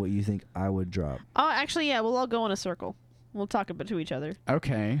tell me what you think I would drop. Oh, actually, yeah. We'll all go in a circle. We'll talk about to each other.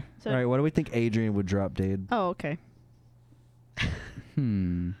 Okay. So, All right, what do we think Adrian would drop, Dade? Oh, okay.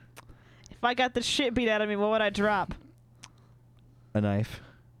 If I got the shit beat out of me, what would I drop? A knife,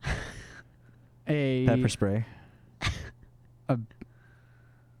 A pepper spray,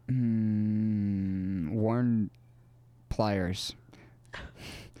 worn pliers,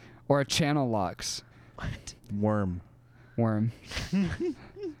 or a channel locks What? worm. worm.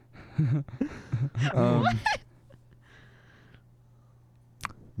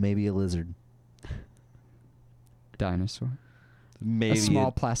 Maybe a lizard. Dinosaur. Maybe a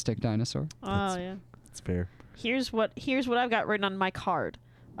small plastic dinosaur. Oh, yeah. It's fair. Here's what I've got written on my card.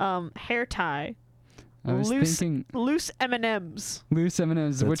 Hair tie. I was Loose- thinking Loose M&Ms. loose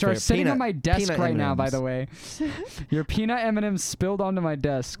M&Ms, That's which are fair. sitting on Peanut- my desk peanut right now, by M&Ms. the way. Your peanut M&Ms spilled onto my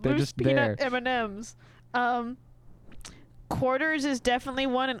desk. They're Loose just there. peanut M&Ms. Quarters is definitely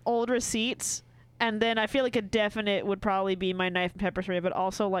one, and old receipts. And then I feel like a definite would probably be my knife and pepper spray, but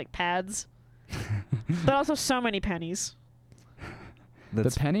also like pads. But also so many pennies. The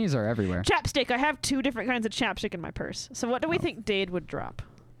That's pennies are everywhere. Chapstick. I have 2 different kinds of chapstick in my purse. So what do we think Dade would drop?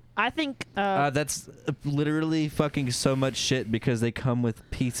 I think that's literally fucking so much shit because they come with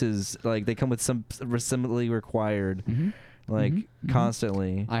pieces, like they come with some similarly required, Mhm. like Mhm. Mhm.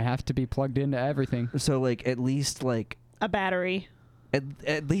 constantly. I have to be plugged into everything. So like at least a battery,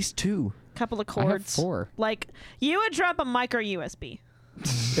 at least 2 couple of I have cords. 4. Like you would drop a micro USB.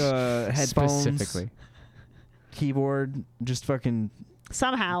 headphones, Specifically. keyboard, just fucking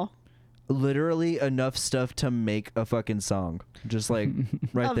Somehow. literally enough stuff to make a fucking song. Just like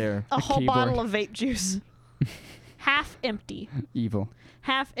right Of there. A whole keyboard. bottle of vape juice. Half empty. Evil.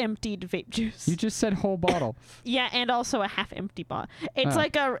 Half emptied vape juice. You just said whole bottle. Yeah, and also a half empty bottle. It's Oh.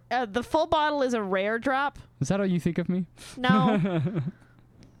 like the full bottle is a rare drop. Is that all you think of me? No,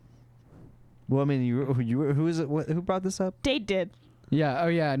 Well, I mean, who is it? Who brought this up? Dade did. Yeah. Oh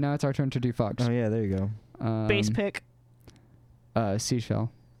yeah. Now it's our turn to do Fox. Oh yeah, there you go. Base pick.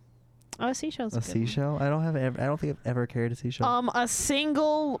 Seashell. Oh, a seashell's A good one. seashell? I don't think I've ever carried a seashell. A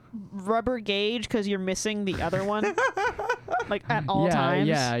single rubber gauge because you're missing the other one, like at all times.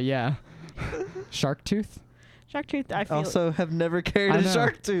 Yeah. Shark tooth? Shark tooth. I feel. Also, have never carried I a know.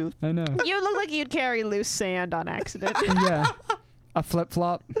 shark tooth. I know. You look like you'd carry loose sand on accident. Yeah. A flip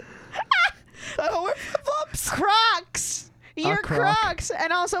flop. I don't wear flip-flops. Crocs. Your Croc. Crocs,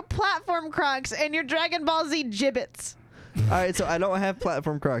 and also platform Crocs, and your Dragon Ball Z gibbets. All right, so I don't have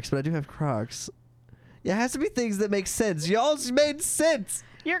platform Crocs, but I do have Crocs. Yeah, it has to be things that make sense. Y'all's made sense.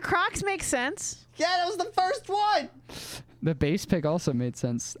 Your Crocs make sense. Yeah, that was the first one. The base pick also made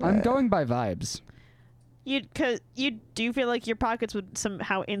sense. I'm going by vibes. Cause you do feel like your pockets would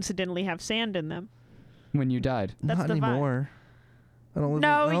somehow incidentally have sand in them. When you died. That's Not the vibe. anymore. I don't live.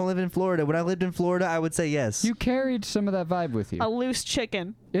 No, I don't live in Florida. When I lived in Florida, I would say yes. You carried some of that vibe with you. A loose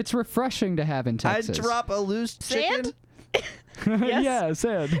chicken. It's refreshing to have in I'd Texas. drop a loose chicken. Sand? Yes. Yeah,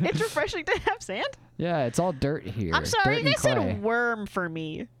 sand. It's refreshing to have sand. Yeah, it's all dirt here. I'm sorry, dirt you and guys said clay. worm for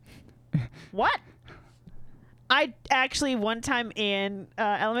me. What? I actually, one time in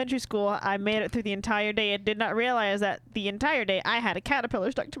elementary school, I made it through the entire day and did not realize that the entire day I had a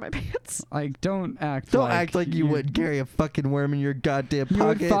caterpillar stuck to my pants. Like, don't act like you would carry a fucking worm in your goddamn You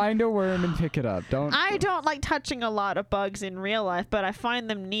pocket. would find a worm and pick it up. Don't. I don't like touching a lot of bugs in real life, but I find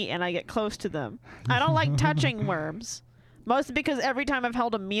them neat and I get close to them. I don't like touching worms. Mostly because every time I've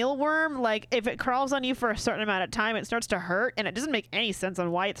held a mealworm, like, if it crawls on you for a certain amount of time, it starts to hurt, and it doesn't make any sense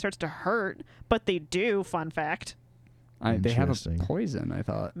on why it starts to hurt, but they do, fun fact. They have a Interesting. poison, I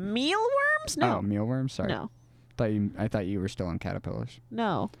thought. Mealworms? No. Oh, mealworms? Sorry. No. I thought you were still on caterpillars.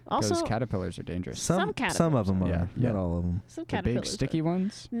 No. Because Also, caterpillars are dangerous. Some Some of caterpillars them are. Yeah, yeah. Not all of them. some The caterpillars. big sticky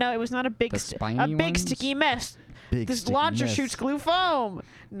ones? No, it was not a big The a spiny big ones? sticky mess. Big This sticky launcher mess. shoots glue foam.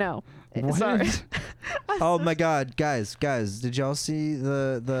 No. What? Sorry. Oh my God, guys! Did y'all see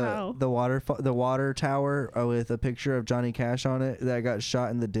How? the water tower with a picture of Johnny Cash on it that got shot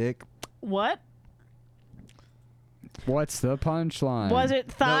in the dick? What? What's the punchline? Was it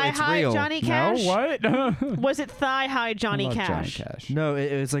thigh it's high real. Johnny No, Cash? what? Was it thigh high Johnny I love Cash? Johnny Cash. No,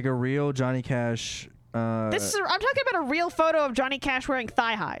 it was like a real Johnny Cash. I'm talking about a real photo of Johnny Cash wearing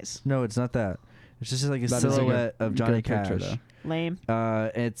thigh highs. No, it's not that. It's just like a That is a good- silhouette of Johnny good picture, Cash. though. Lame.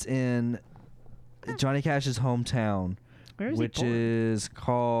 It's in Johnny Cash's hometown, Where is which he born? is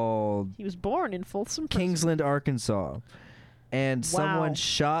called He was born in Folsom Prison. Kingsland, Arkansas. And someone Wow.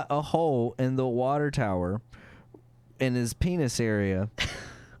 shot a hole in the water tower in his penis area.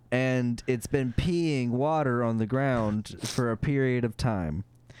 And it's been peeing water on the ground for a period of time.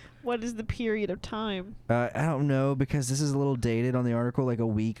 What is the period of time? I don't know, because this is a little dated on the article, like a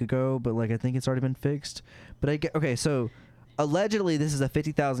week ago, but like I think it's already been fixed. But okay, so allegedly this is a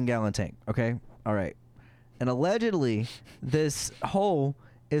 50,000 gallon tank. Okay, all right, and allegedly this hole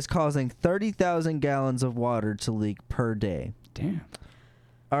is causing 30,000 gallons of water to leak per day. Damn.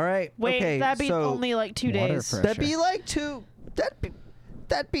 All right, Wait, okay, that'd be so only like 2 Water days. pressure. that'd be like two.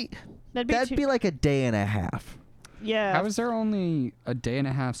 That'd be like a day and a half. Yeah. How is there only a day and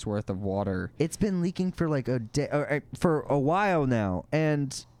a half's worth of water? It's been leaking for like a day or for a while now,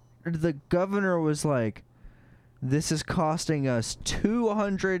 and the governor was like, "This is costing us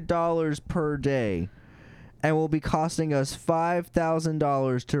 $200 per day, and will be costing us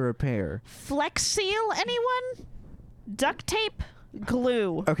 $5,000 to repair." Flex Seal, anyone? Duct tape?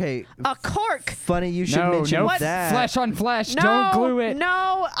 Glue. Okay, A cork. funny you should No, mention no that. flesh on flesh. No, Don't glue it.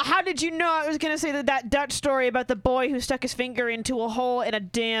 No, how did you know I was going to say that Dutch story about the boy who stuck his finger into a hole in a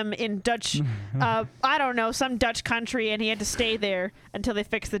dam in Dutch, I don't know, some Dutch country, and he had to stay there until they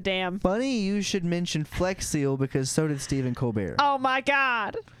fixed the dam. Funny you should mention Flex Seal, because so did Stephen Colbert. Oh my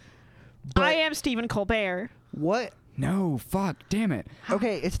God. But- I am Stephen Colbert. What? No, fuck. Damn it.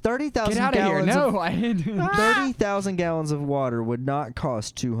 Okay, it's 30,000 Get out of here. gallons of No, I didn't. 30,000 gallons of water would not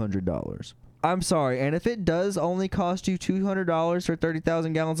cost $200. I'm sorry, and if it does only cost you $200 for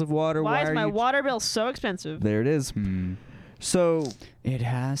 30,000 gallons of water, Why is are my you? water bill so expensive? There it is. Hmm. So It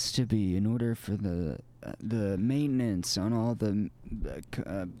has to be in order for the maintenance on all the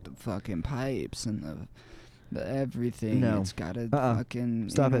fucking pipes and the everything. No. It's got to Uh-uh. fucking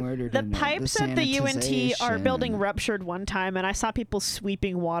Stop in it. order The to pipes at the UNT are sanitization building and- ruptured one time, and I saw people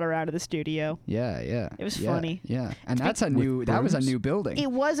sweeping water out of the studio. Yeah, yeah. It was yeah, funny. Yeah, and It's that's a With new. That was a brooms? new building.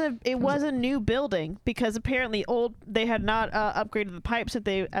 It was a new building because apparently they had not upgraded the pipes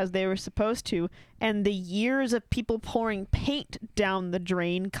as they were supposed to, and the years of people pouring paint down the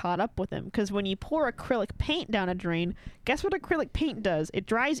drain caught up with them. Because when you pour acrylic paint down a drain, guess what acrylic paint does? It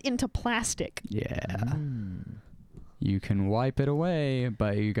dries into plastic. Yeah. You can wipe it away,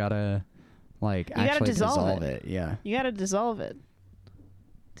 but you gotta actually dissolve it. Yeah. You got to dissolve it.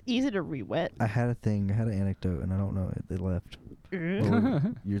 It's easy to re-wet. I had an anecdote, and I don't know. They left.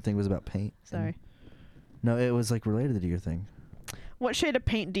 Your thing was about paint. Sorry. No, it was like related to your thing. What shade of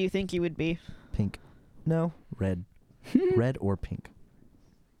paint do you think you would be? Pink. No, red. Red or pink.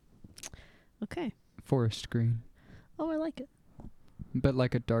 Okay. Forest green. Oh, I like it. But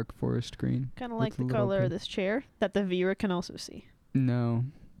like a dark forest green. Kind of with like a the little color of pink. this chair that the viewer can also see. No.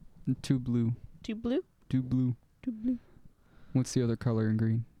 Too blue. Too blue? Too blue. Too blue. What's the other color in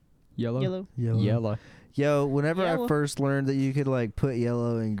green? Yellow? Yellow. Yo, whenever I Yellow. first learned that you could like put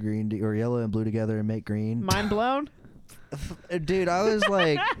yellow and green or yellow and blue together and make green, Mind blown? dude, I was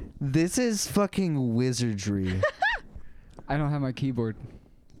like, this is fucking wizardry. I don't have my keyboard.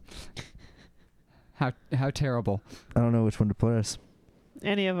 How terrible. I don't know which one to press.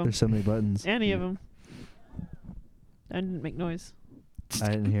 Any of them. There's so many buttons. Any of them. I didn't make noise. I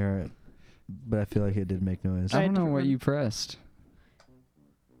didn't hear it, but I feel like it did make noise. I Try don't a know different what one. you pressed.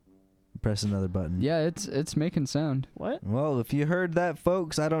 Press another button. Yeah, it's making sound. What? Well, if you heard that,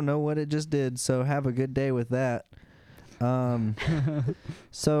 folks, I don't know what it just did. So have a good day with that.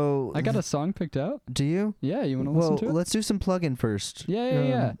 So I got a song picked out. Do you? Yeah, you want to Well, listen to it? let's do some plug-in first.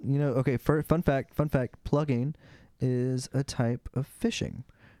 Yeah. You know, okay. Fun fact. Plugging is a type of fishing.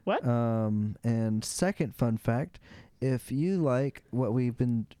 What? And second fun fact, if you like what we've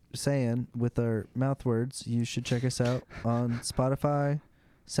been saying with our mouth words, you should check us out on Spotify,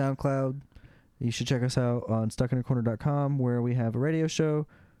 SoundCloud. You should check us out on stuckinacorner.com, where we have a radio show,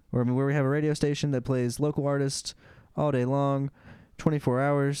 where we have a radio station that plays local artists all day long, 24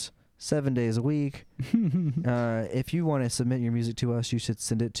 hours, 7 days a week. If you want to submit your music to us, you should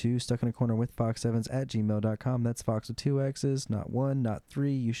send it to stuckinacornerwithfox7s@gmail.com. That's Fox with 2 X's, not 1, not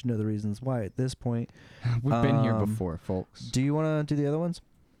 3. You should know the reasons why at this point. We've been here before, folks. Do you want to do the other ones?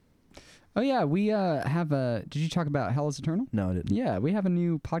 Oh yeah, we have a. Did you talk about Hell is Eternal? No, I didn't. Yeah, we have a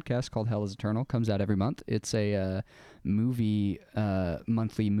new podcast called Hell is Eternal. Comes out every month. It's a monthly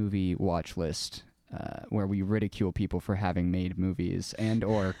movie watch list where we ridicule people for having made movies and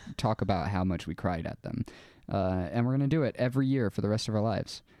or talk about how much we cried at them. And we're gonna do it every year for the rest of our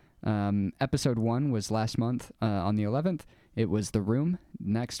lives. Episode 1 was last month on the 11th. It was The Room.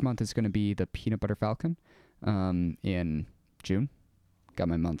 Next month is going to be The Peanut Butter Falcon in June. Got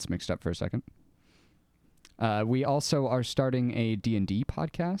my months mixed up for a second. We also are starting a D&D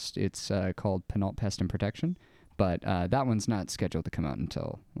podcast. It's called Penalt Pest and Protection, but that one's not scheduled to come out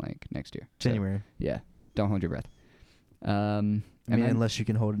until like next year. So, January. yeah, don't hold your breath. I mean, unless you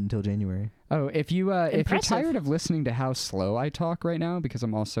can hold it until January. Oh, if you're Impressive. tired of listening to how slow I talk right now, because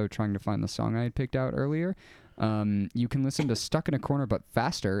I'm also trying to find the song I had picked out earlier, you can listen to Stuck in a Corner but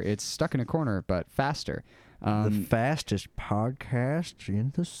faster. It's Stuck in a Corner but faster. The fastest podcast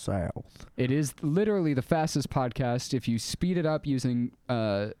in the South. It is literally the fastest podcast. If you speed it up using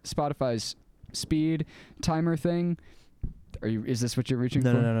Spotify's speed timer thing, is this what you're reaching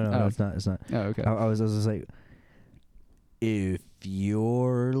for? No. Oh. It's not. Oh, okay. I was just like, if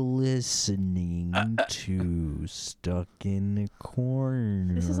you're listening to Stuck in a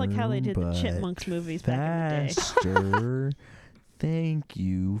Corner, This is like how they did the but Chipmunks movies back in the day. faster, thank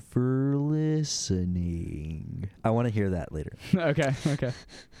you for listening. I want to hear that later. Okay.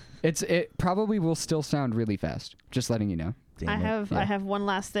 It probably will still sound really fast. Just letting you know. Damn I it. have Yeah. I have one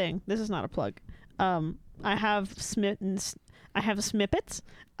last thing. This is not a plug. I have snippets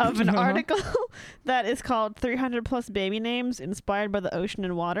of an article that is called 300 plus baby names inspired by the ocean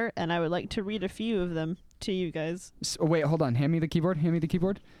and water, and I would like to read a few of them to you guys. Wait, hold on. Hand me the keyboard.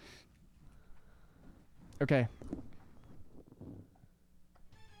 Okay.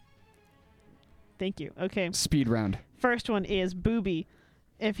 Thank you. Okay. Speed round. First one is Booby.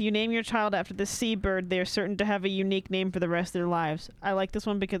 If you name your child after the seabird, they are certain to have a unique name for the rest of their lives. I like this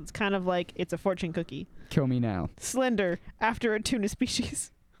one because it's kind of like it's a fortune cookie. Kill me now. Slender, after a tuna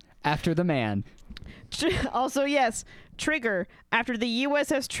species. After the man. Also, yes, Trigger, after the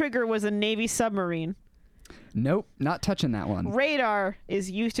USS Trigger was a Navy submarine. Nope, not touching that one. Radar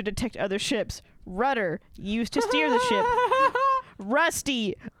is used to detect other ships. Rudder, used to steer the ship.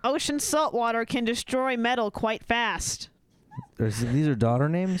 Rusty, ocean salt water can destroy metal quite fast. These are daughter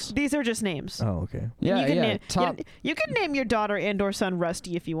names? These are just names. Oh, okay. Yeah, you can yeah. Name, Top. you can name your daughter and or son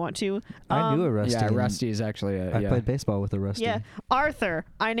Rusty if you want to. I knew a Rusty. Yeah, and Rusty is actually a. I yeah. played baseball with a Rusty. Yeah. Arthur,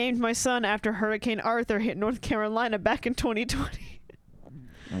 I named my son after Hurricane Arthur hit North Carolina back in 2020.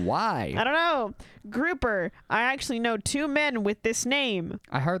 Why? I don't know. Grouper, I actually know 2 men with this name.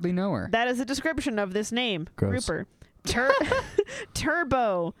 I hardly know her. That is a description of this name. Gross. Grouper.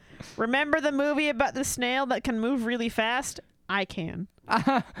 Turbo. Remember the movie about the snail that can move really fast? I can.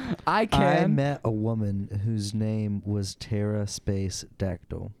 I can. I met a woman whose name was Terra Space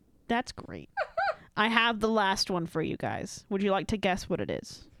Dactyl. That's great. I have the last one for you guys. Would you like to guess what it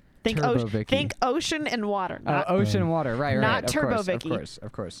is? Think Turbo ocean. Vicky. Think ocean and water. Not, Ocean water, right? not Of Turbo course, Vicky.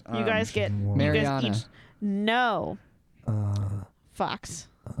 Of course. you guys get. You Mariana. guys each. No. Uh, Fox.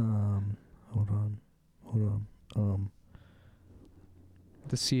 hold on.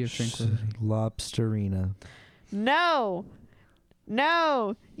 The Sea of Tranquility. Lobsterina. No.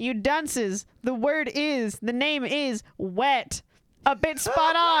 No. You dunces. The name is wet. A bit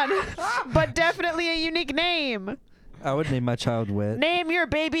spot on, but definitely a unique name. I would name my child Wet. Name your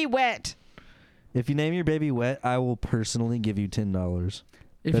baby Wet. If you name your baby Wet, I will personally give you $10.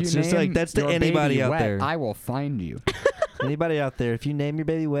 If That's you just name like- that's to your anybody baby out Wet, there. I will find you. Anybody out there, if you name your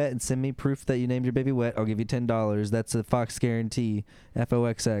baby Wet and send me proof that you named your baby Wet, I'll give you $10. That's a Fox guarantee.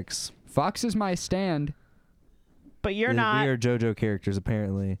 FOXX. Fox is my stand. But you're We not. are JoJo characters,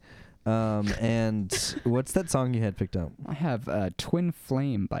 apparently. And what's that song you had picked up? I have Twin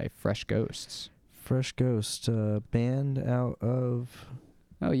Flame by Fresh Ghosts. Fresh Ghost, band out of...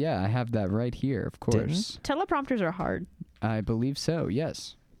 Oh yeah, I have that right here, of course. Teleprompters are hard. I believe so.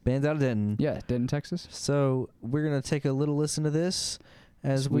 Yes. Bands out of Denton. Yeah, Denton, Texas. So we're going to take a little listen to this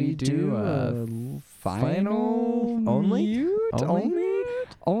as we do final only? mute? Only?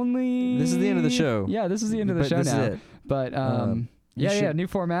 Only. This is the end of the show. Yeah, this is the end of the But show this now. is it. But you yeah, should- new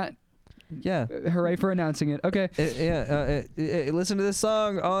format. Yeah. Hooray for announcing it. Okay. Listen to this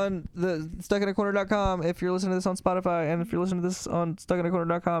song on the stuckinacorner.com if you're listening to this on Spotify, and if you're listening to this on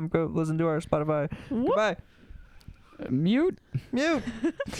stuckinacorner.com, go listen to our Spotify. Whoop. Goodbye. Mute. Mute.